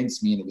stacking up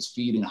against me and it was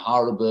feeling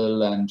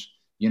horrible, and,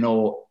 you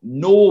know,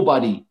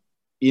 nobody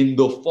in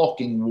the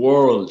fucking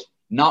world,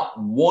 not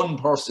one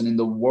person in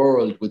the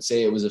world would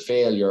say it was a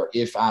failure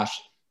if at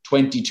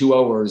 22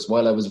 hours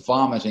while I was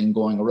vomiting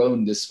going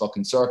around this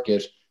fucking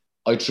circuit,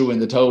 I threw in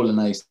the towel and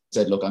I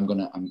said, look,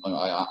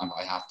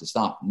 I have to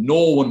stop.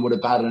 No one would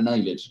have batted an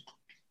eyelid.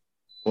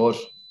 But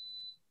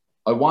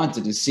I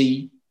wanted to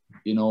see,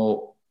 you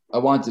know,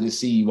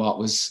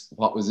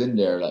 what was in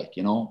there, like,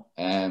 you know,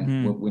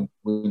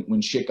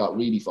 when shit got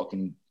really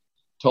fucking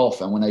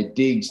tough, and when I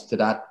digged to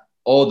that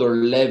other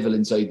level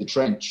inside the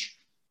trench,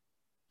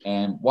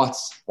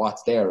 what's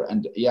there.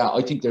 And yeah,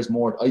 I think there's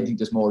more in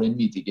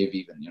me to give,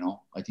 even, you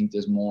know. I think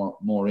there's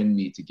more in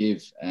me to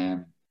give.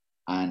 Yeah,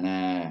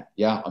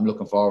 I'm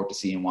looking forward to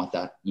seeing what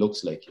that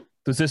looks like.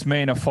 Does this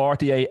mean a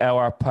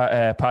 48-hour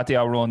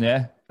patio run,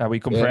 yeah? Are we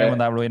confirming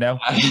that right now?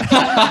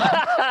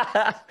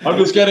 I'm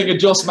just getting a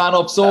Just Man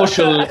Up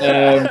social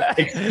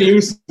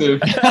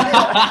exclusive.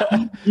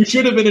 You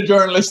should have been a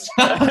journalist.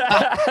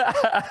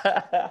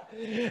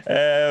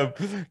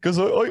 Because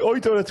I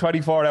done a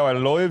 24-hour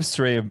live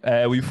stream.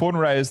 We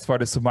fundraised for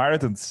the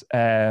Samaritans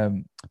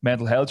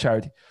mental health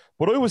charity.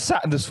 But I was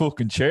sat in this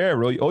fucking chair,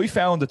 right? I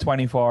found the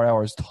 24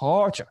 hours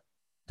torture,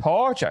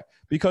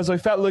 because I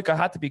felt like I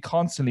had to be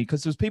constantly,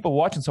 because there was people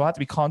watching, so I had to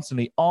be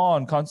constantly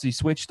on, constantly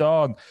switched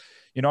on.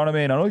 You know what I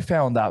mean? And I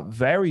found that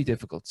very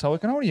difficult. So I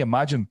can only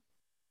imagine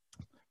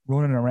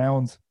running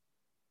around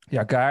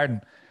your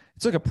garden.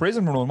 It's like a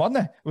prison run, wasn't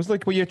it? It was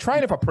like, were you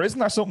training for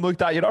prison or something like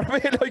that? You know what I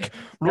mean? Like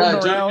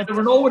running around. You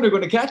never know when they're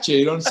going to catch you.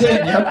 You know what I'm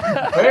saying? You have to be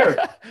prepared.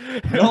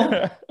 You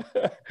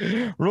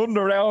know? Running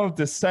around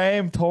the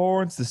same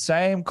turns, the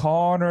same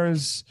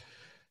corners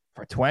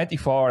for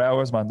 24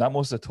 hours, man. That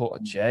must have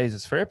taught.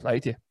 Jesus, fair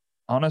play to you.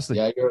 Honestly.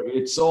 Yeah,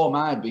 it's so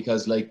mad,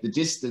 because like the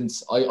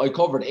distance, I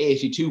covered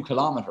 82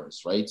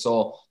 kilometers, right?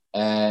 So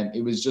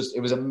it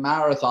was a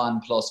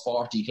marathon plus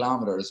 40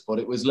 kilometers, but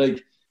it was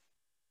like,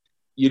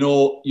 you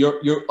know,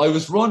 I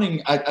was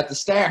running at the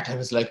start. I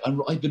was like,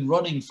 I've been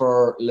running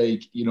for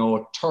like, you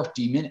know,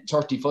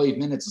 35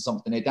 minutes or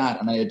something like that.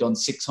 And I had done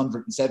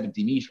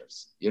 670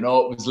 meters, you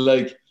know. It was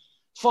like,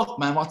 fuck,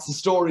 man, what's the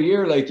story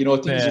here? Like, you know,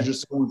 things are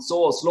just going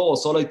so slow.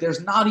 So like,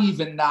 there's not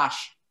even that,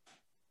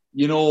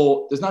 you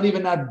know, there's not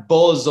even that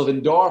buzz of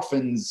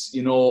endorphins,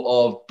 you know,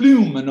 of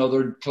bloom,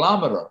 another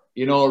kilometer,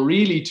 you know,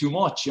 really too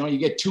much. You know, you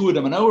get 2 of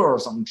them an hour or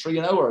something, 3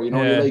 an hour, you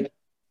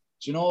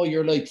know,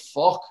 you're like,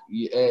 fuck,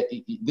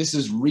 this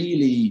is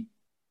really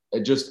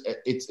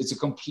it's a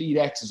complete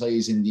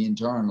exercise in the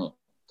internal,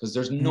 because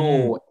there's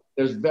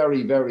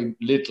very, very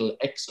little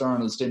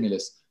external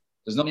stimulus.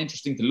 There's nothing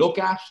interesting to look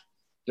at.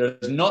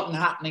 There's nothing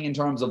happening in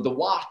terms of the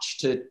watch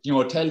to, you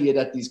know, tell you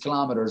that these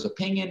kilometers are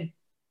pinging.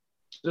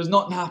 There's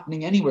nothing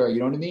happening anywhere, you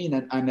know what I mean?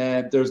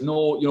 And there's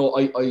no, you know,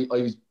 I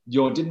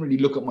didn't really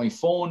look at my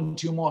phone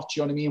too much,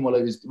 you know what I mean,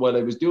 while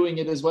I was doing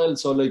it as well.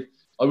 So like,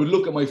 I would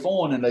look at my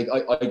phone, and like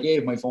I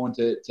gave my phone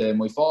to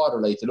my father,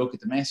 like, to look at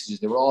the messages.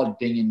 They were all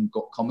dinging,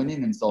 coming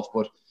in and stuff.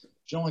 But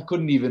you know, I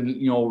couldn't even,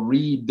 you know,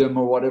 read them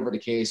or whatever the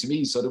case may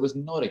be. So there was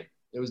nothing.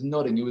 There was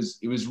nothing. It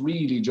was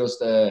really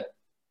just it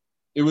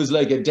was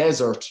like a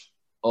desert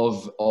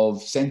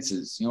of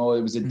senses. You know,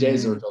 it was a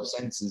desert of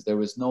senses. There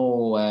was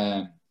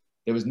no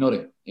there was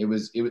nothing. There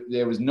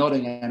was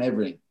nothing and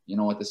everything, you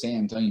know, at the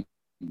same time.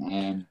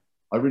 And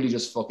I really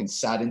just fucking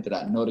sat into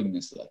that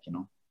nothingness, like, you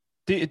know.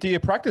 Do you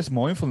practice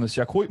mindfulness?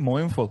 You're quite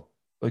mindful.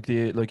 Like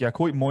you're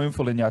quite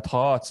mindful in your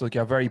thoughts. Like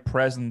you're very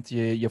present.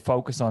 You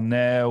focus on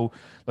now.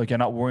 Like you're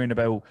not worrying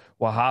about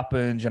what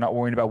happened. You're not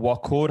worrying about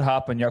what could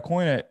happen. You're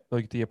kind of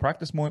like, do you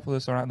practice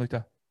mindfulness or anything like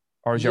that?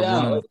 Or is your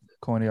running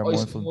kind of your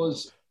mindful?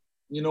 Suppose,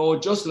 you know,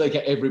 just like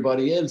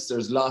everybody else,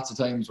 there's lots of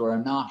times where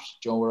I'm not,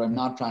 Joe, where I'm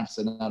not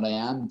practicing that I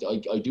am.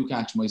 I do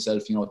catch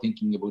myself, you know,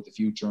 thinking about the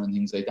future and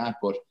things like that.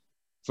 But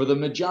for the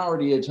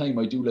majority of the time,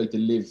 I do like to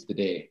live the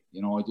day.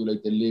 You know, I do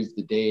like to live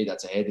the day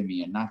that's ahead of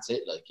me, and that's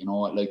it. Like, you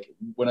know, like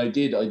when I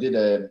did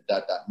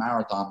that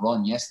marathon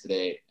run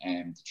yesterday,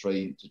 to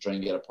try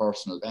and get a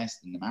personal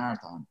best in the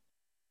marathon,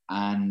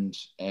 and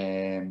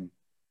I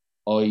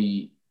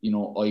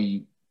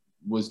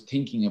was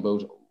thinking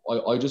about.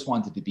 I just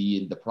wanted to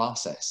be in the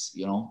process.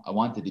 You know, I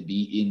wanted to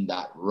be in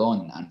that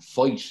run and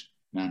fight,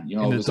 man. You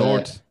know, in the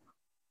dirt.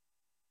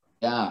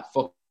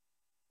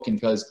 Fucking,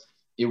 because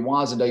it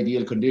wasn't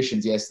ideal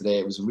conditions yesterday.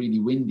 It was really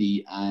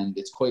windy and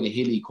it's quite a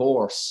hilly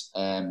course,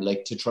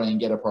 like to try and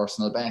get a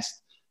personal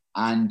best.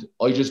 And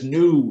I just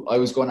knew I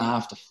was going to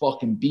have to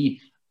fucking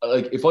be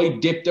like, if I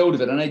dipped out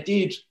of it, and I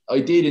did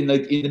in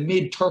the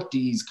mid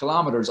 30s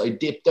kilometers, I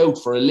dipped out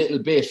for a little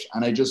bit,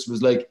 and I just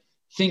was like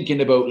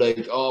thinking about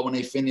like, oh, when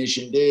I finish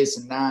and this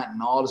and that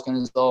and all this kind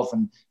of stuff,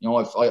 and you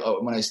know,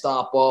 when I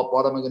stop up,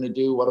 what am I going to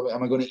do? What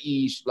am I going to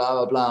eat? Blah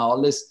blah blah,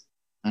 all this.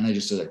 And I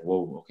just was like,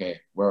 whoa, okay.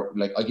 Where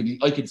like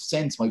I could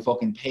sense my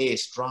fucking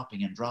pace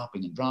dropping and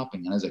dropping and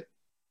dropping. And I was like,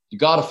 you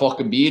gotta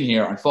fucking be in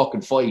here and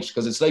fucking fight,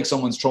 because it's like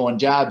someone's throwing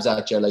jabs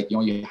at you. Like, you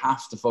know, you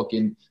have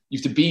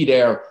to be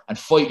there and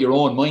fight your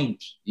own mind.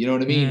 You know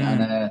what I mean?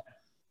 And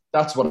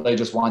that's what I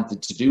just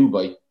wanted to do.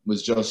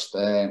 Was just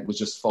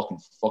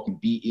fucking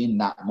be in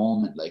that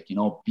moment. Like, you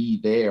know, be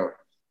there.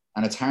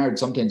 And it's hard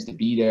sometimes to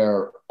be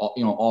there,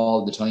 you know,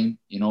 all the time.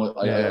 You know,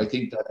 I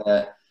think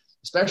that.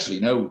 Especially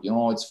now, you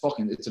know,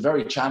 it's a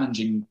very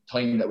challenging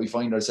time that we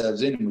find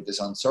ourselves in with this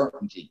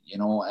uncertainty, you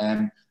know.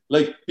 And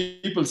like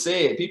people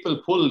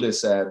pull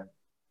this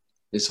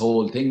this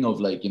whole thing of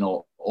like, you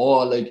know, oh,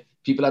 like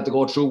people had to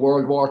go through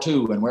World War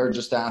II and we're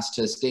just asked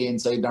to stay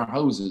inside their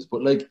houses.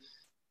 But like,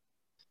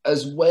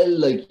 as well,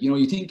 like, you know,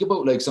 you think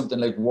about like something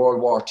like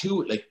World War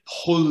II, it like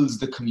pulls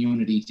the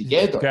community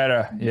together.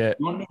 Yeah.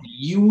 You know what I mean?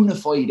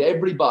 Unified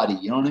everybody,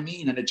 you know what I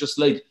mean? And it just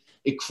like,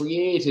 it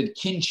created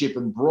kinship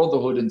and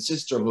brotherhood and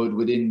sisterhood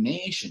within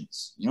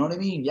nations. You know what I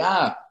mean?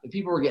 Yeah, the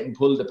people were getting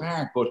pulled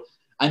apart,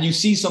 and you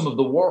see some of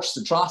the worst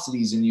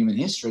atrocities in human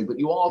history, but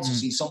you also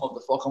see some of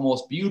the fucking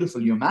most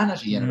beautiful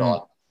humanity in it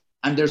all.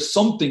 And there's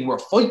something we're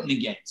fighting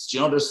against.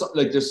 You know, there's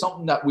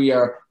something that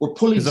we're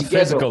pulling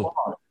together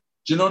for.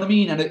 Do you know what I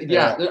mean? And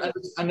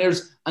and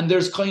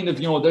there's kind of,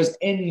 you know, there's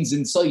ends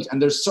in sight,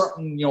 and there's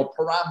certain, you know,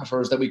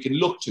 parameters that we can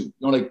look to, you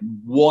know, like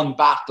won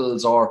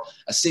battles or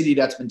a city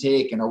that's been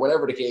taken or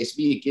whatever the case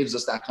be. It gives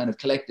us that kind of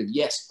collective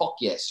yes, fuck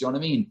yes, you know what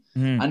I mean?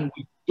 And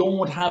we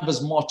don't have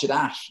as much of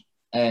that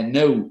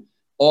now.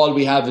 All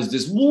we have is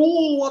this,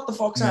 whoa, what the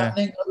fuck's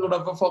happening? I don't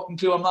have a fucking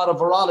clue. I'm not a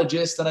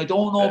virologist and I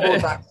don't know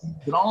about vaccines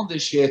and all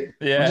this shit.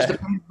 I'm just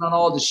depending on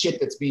all the shit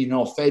that's being, you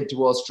know, fed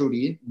to us through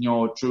the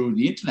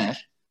internet.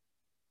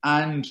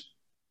 And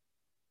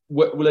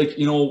like,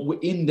 you know,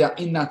 in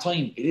that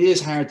time, it is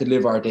hard to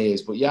live our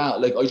days. But yeah,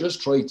 like I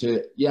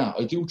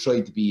do try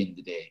to be in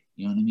the day,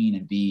 you know what I mean,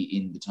 and be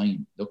in the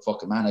time. Look,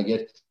 fucking man, I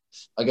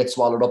get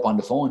swallowed up on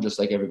the phone just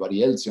like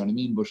everybody else, you know what I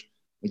mean? But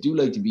I do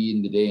like to be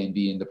in the day and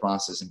be in the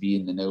process and be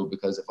in the now,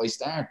 because if I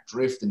start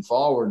drifting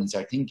forward and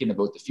start thinking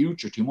about the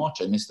future too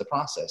much, I miss the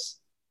process.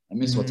 I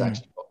miss what's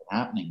actually fucking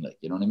happening, like,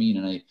 you know what I mean?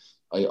 And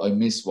I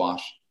miss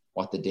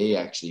what the day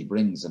actually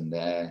brings.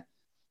 And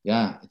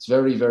yeah, it's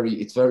very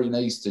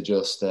nice to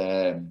just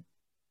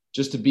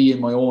to be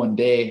in my own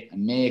day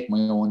and make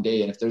my own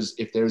day. And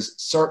if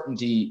there's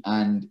certainty,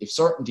 and if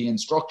certainty and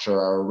structure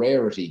are a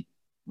rarity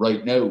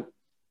right now,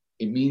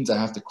 it means I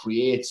have to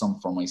create some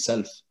for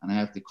myself, and I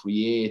have to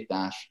create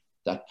that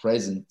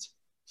present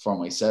for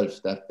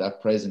myself,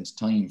 that present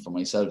time for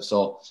myself.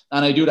 So,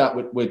 and I do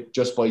that with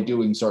just by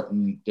doing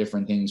certain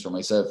different things for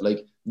myself.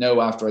 Like now,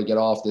 after I get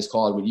off this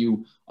call with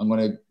you, I'm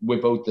going to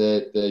whip out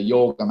the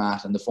yoga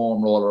mat and the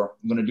foam roller.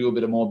 I'm going to do a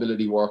bit of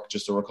mobility work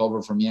just to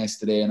recover from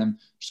yesterday. And I'm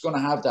just going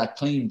to have that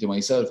time to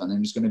myself, and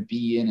I'm just going to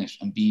be in it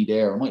and be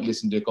there. I might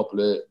listen to a couple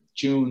of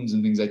tunes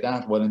and things like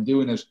that while I'm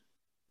doing it,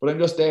 but I'm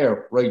just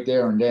there, right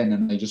there and then.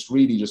 And I just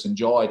really just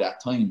enjoy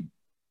that time,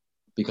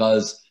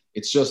 because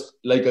it's just,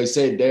 like I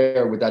said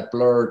there, with that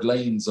blurred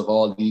lines of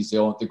all these, you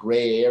know, the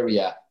grey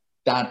area,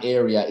 that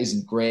area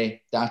isn't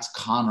grey. That's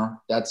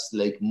Conor. That's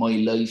like my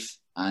life.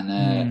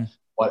 And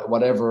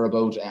whatever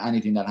about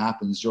anything that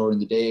happens during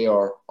the day,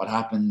 or what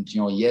happened,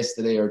 you know,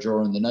 yesterday or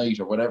during the night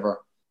or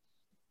whatever,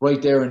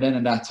 right there and then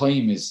in that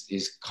time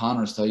is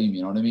Conor's time,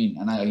 you know what I mean?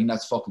 And I think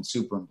that's fucking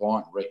super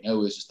important right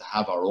now, is just to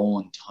have our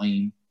own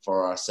time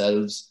for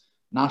ourselves,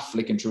 not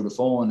flicking through the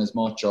phone as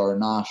much, or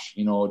not,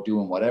 you know,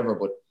 doing whatever,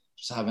 but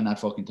just having that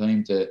fucking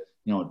time to,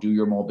 you know, do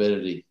your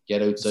mobility,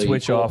 get outside,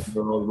 Switch off.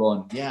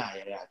 Run. Yeah.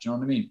 Do you know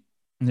what I mean?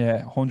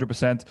 Yeah,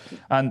 100%.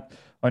 And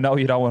I know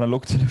you don't want to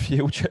look to the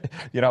future,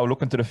 you know,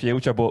 look into the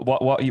future, but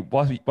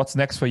what's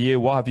next for you?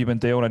 What have you been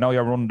doing? I know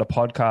you're running the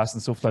podcast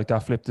and stuff like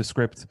that. Flip the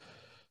script.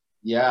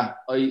 Yeah,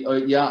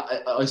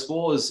 I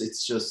suppose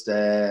it's just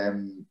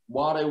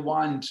what I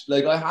want.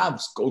 Like, I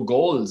have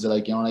goals.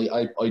 Like, you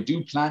know, I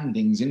do plan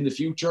things in the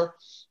future.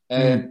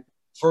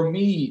 For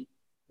me,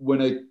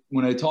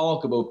 when I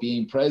talk about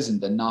being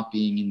present and not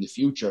being in the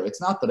future, it's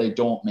not that I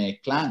don't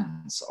make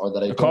plans or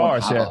that I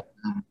don't have a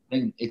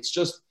plan. It's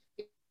just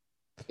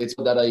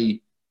that I,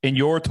 in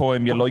your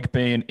time, you like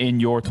being in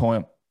your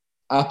time.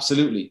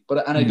 Absolutely,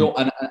 but I don't,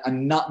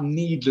 and not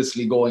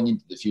needlessly going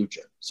into the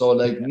future. So,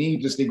 like,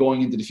 needlessly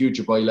going into the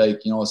future by,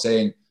 like, you know,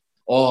 saying,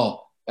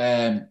 how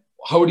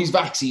are these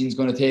vaccines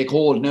going to take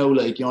hold now?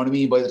 Like, you know what I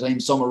mean? By the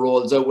time summer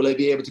rolls out, will I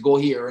be able to go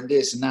here and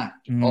this and that?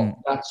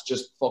 Oh, that's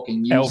just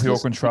fucking useless. Out of your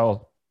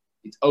control.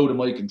 It's out of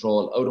my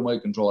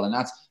control, and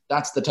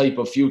that's the type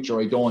of future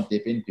I don't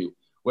dip into.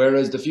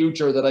 Whereas the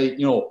future that I,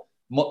 you know,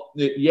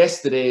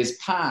 yesterday's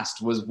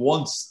past was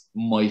once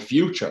my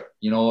future.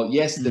 You know,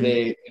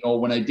 yesterday, you know,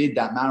 when I did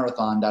that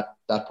marathon,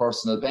 that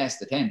personal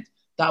best attempt,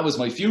 that was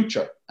my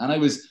future. And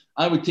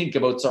I would think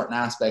about certain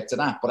aspects of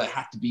that, but I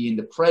had to be in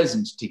the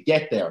present to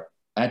get there.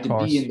 I had to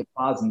be in the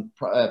present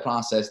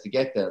process to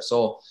get there.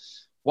 So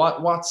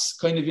what's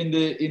kind of in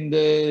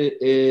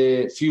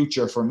the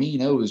future for me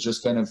now is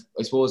just kind of,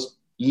 I suppose,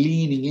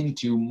 leaning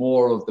into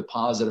more of the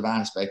positive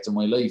aspects of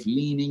my life,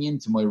 leaning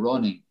into my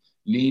running,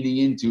 leaning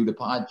into the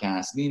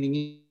podcast,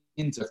 leaning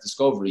into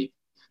discovery,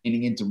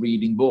 leaning into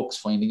reading books,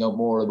 finding out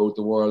more about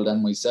the world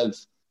and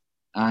myself.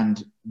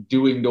 And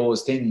doing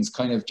those things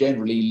kind of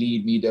generally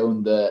lead me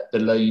down the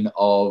line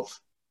of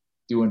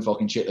doing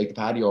fucking shit like the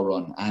patio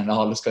run and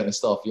all this kind of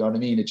stuff. You know what I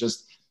mean? It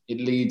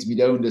leads me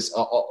down this.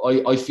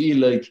 I feel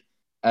like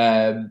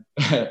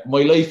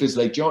my life is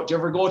like, do you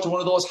ever go to one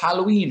of those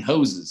Halloween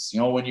houses? You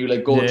know, when you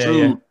like go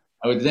through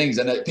the things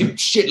and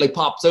shit like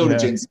pops out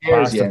at you and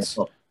scares you and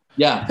stuff.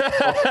 Yeah.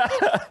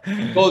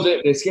 So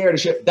they scare the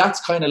shit.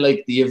 That's kind of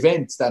like the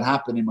events that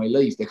happen in my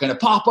life. They kind of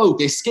pop out,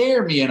 they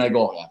scare me, and I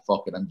go, yeah,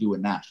 fuck it, I'm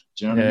doing that.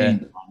 Do you know what I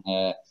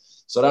mean?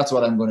 So that's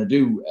what I'm going to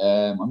do.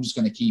 I'm just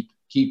going to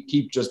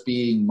keep just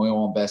being my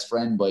own best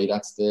friend, boy.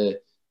 That's the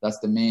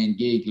main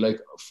gig.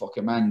 Like, fuck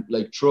it, man.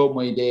 Like, throughout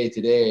my day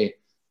to day,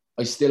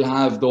 I still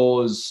have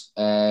those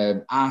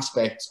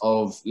aspects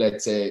of,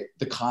 let's say,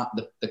 the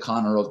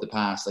Conor of the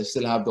past. I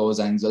still have those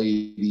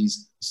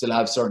anxieties. I still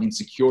have certain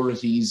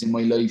insecurities in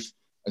my life.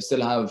 I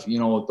still have, you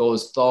know,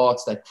 those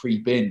thoughts that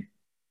creep in.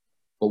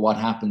 But what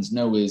happens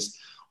now is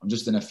I'm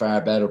just in a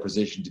far better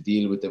position to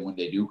deal with them when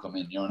they do come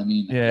in. You know what I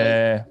mean?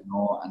 Yeah. Like, you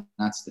know, and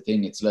that's the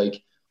thing. It's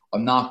like,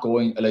 I'm not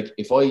going, like,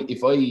 if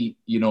I,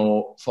 you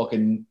know,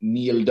 fucking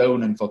kneel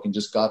down and fucking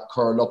just got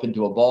curled up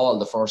into a ball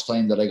the first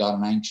time that I got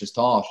an anxious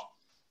thought,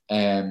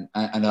 and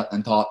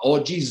thought,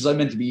 oh Jesus, I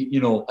meant to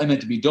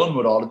be done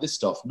with all of this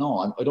stuff.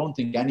 No, I don't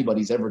think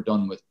anybody's ever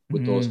done with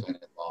those kind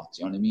of thoughts.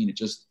 You know what I mean?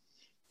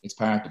 It's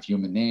part of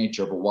human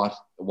nature. But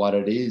what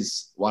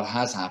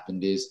has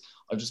happened is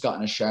I've just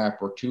gotten a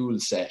sharper tool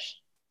set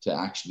to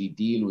actually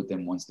deal with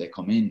them once they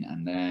come in,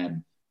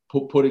 and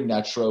putting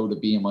that shroud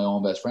of being my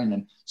own best friend,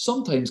 and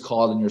sometimes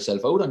calling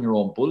yourself out on your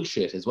own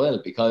bullshit as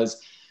well,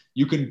 because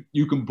you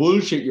can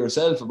bullshit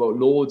yourself about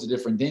loads of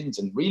different things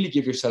and really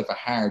give yourself a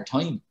hard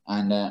time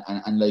and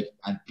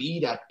be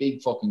that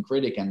big fucking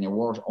critic and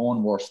your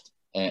own worst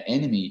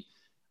enemy.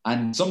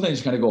 And sometimes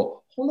you kind of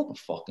go, hold up a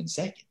fucking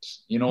second.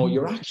 You know,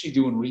 you're actually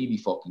doing really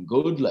fucking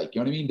good. Like,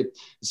 you know what I mean?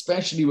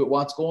 Especially with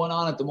what's going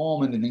on at the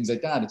moment and things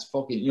like that. It's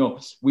fucking, you know,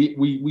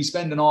 we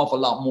spend an awful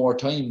lot more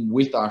time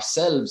with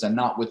ourselves and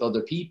not with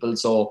other people.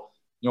 So,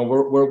 you know,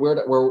 we're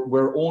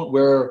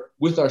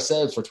with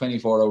ourselves for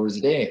 24 hours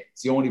a day.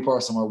 It's the only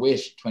person we're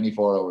with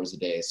 24 hours a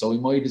day. So we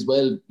might as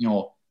well, you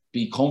know,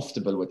 be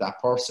comfortable with that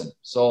person.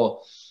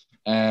 So,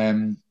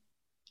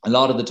 a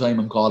lot of the time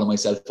I'm calling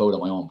myself out on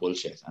my own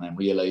bullshit, and I'm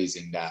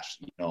realizing that,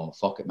 you know,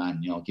 fuck it, man,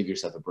 you know, give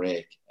yourself a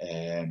break.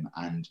 And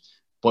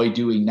by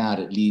doing that,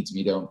 it leads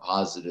me down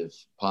positive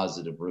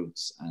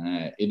routes.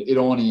 And it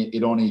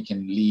only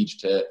can lead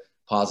to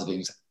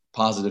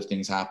positive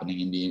things happening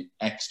in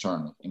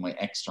my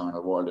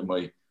external world, in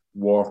my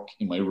work,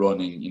 in my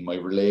running, in my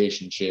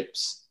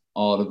relationships,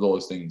 all of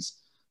those things.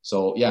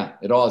 So yeah,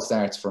 it all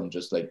starts from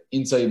just like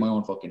inside my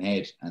own fucking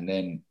head, and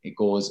then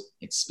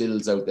it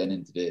spills out then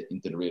into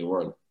the real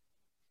world.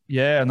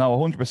 Yeah, no,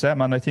 100%,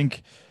 man. I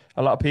think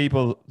a lot of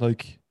people,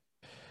 like,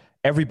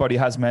 everybody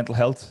has mental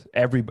health.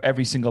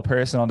 Every single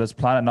person on this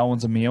planet, no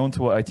one's immune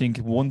to it. I think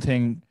one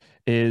thing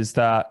is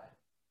that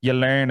you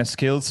learn a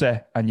skill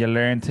set and you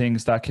learn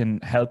things that can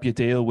help you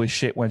deal with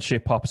shit when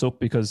shit pops up,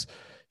 because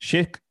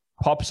shit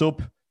pops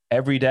up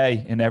every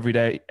day in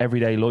everyday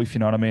life. You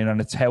know what I mean? And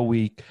it's how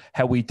we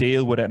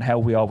deal with it and how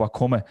we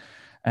overcome it.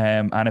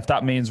 And if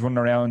that means running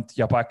around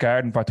your back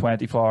garden for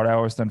 24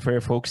 hours, then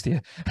fair fucks to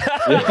you.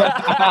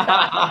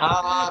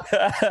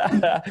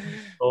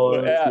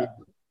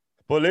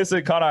 But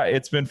listen, Conor,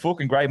 it's been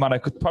fucking great, man. I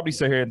could probably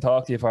sit here and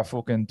talk to you for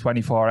fucking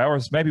 24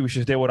 hours. Maybe we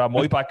should do it on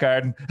my back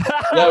garden.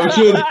 Yeah, we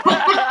should.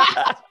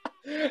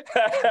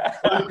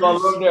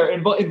 There.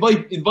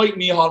 Invite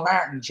me, Hall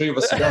Martin, 3 of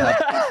us together.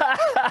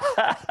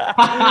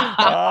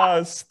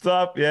 Oh,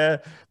 stop! Yeah,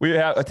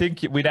 I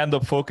think we'd end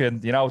up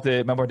fucking.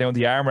 Remember doing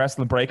the arm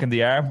wrestling, breaking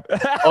the arm.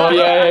 Oh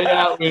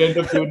yeah. We'd end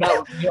up doing that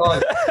with me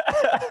on.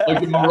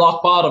 Like in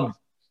rock bottom.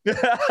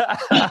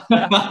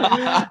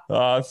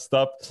 Oh,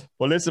 stop.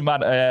 Well, listen,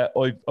 man,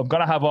 I'm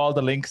gonna have all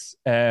the links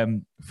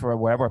for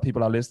wherever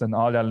people are listening,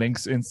 all your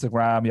links,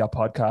 Instagram, your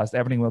podcast,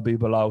 everything will be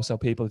below. So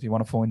people, if you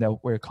want to find out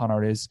where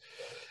Conor is,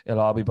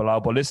 it'll all be below.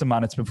 But listen,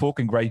 man, it's been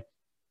fucking great.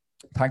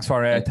 Thanks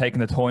for taking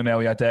the time out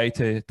of your day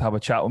to have a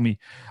chat with me.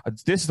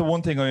 This is the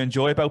one thing I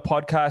enjoy about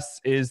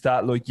podcasts, is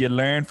that like you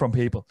learn from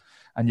people,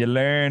 and you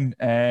learn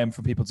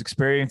from people's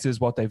experiences,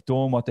 what they've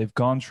done, what they've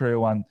gone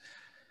through, and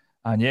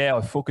yeah,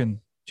 I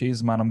fucking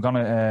Jesus, man, I'm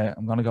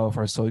gonna go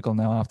for a cycle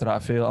now. After that, I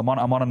feel I'm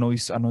on a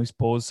nice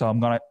buzz, so I'm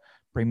gonna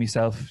bring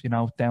myself,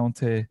 down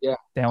to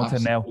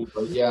now.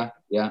 Yeah.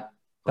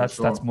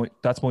 That's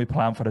my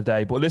plan for the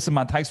day. But listen,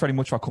 man, thanks very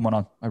much for coming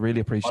on. I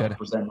really appreciate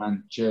 100%,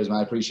 man. Cheers, man.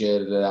 I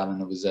appreciated it,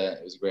 Alan. It was a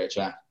great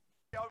chat.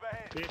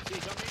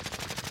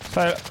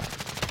 So,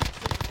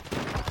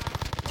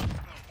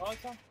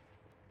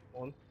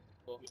 one.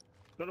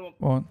 20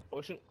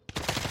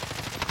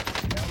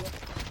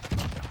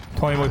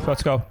 more,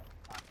 let's go.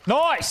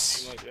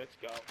 Nice! Let's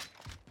go.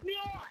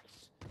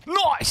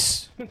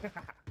 Nice!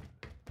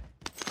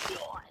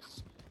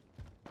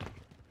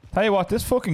 Tell you what, this fucking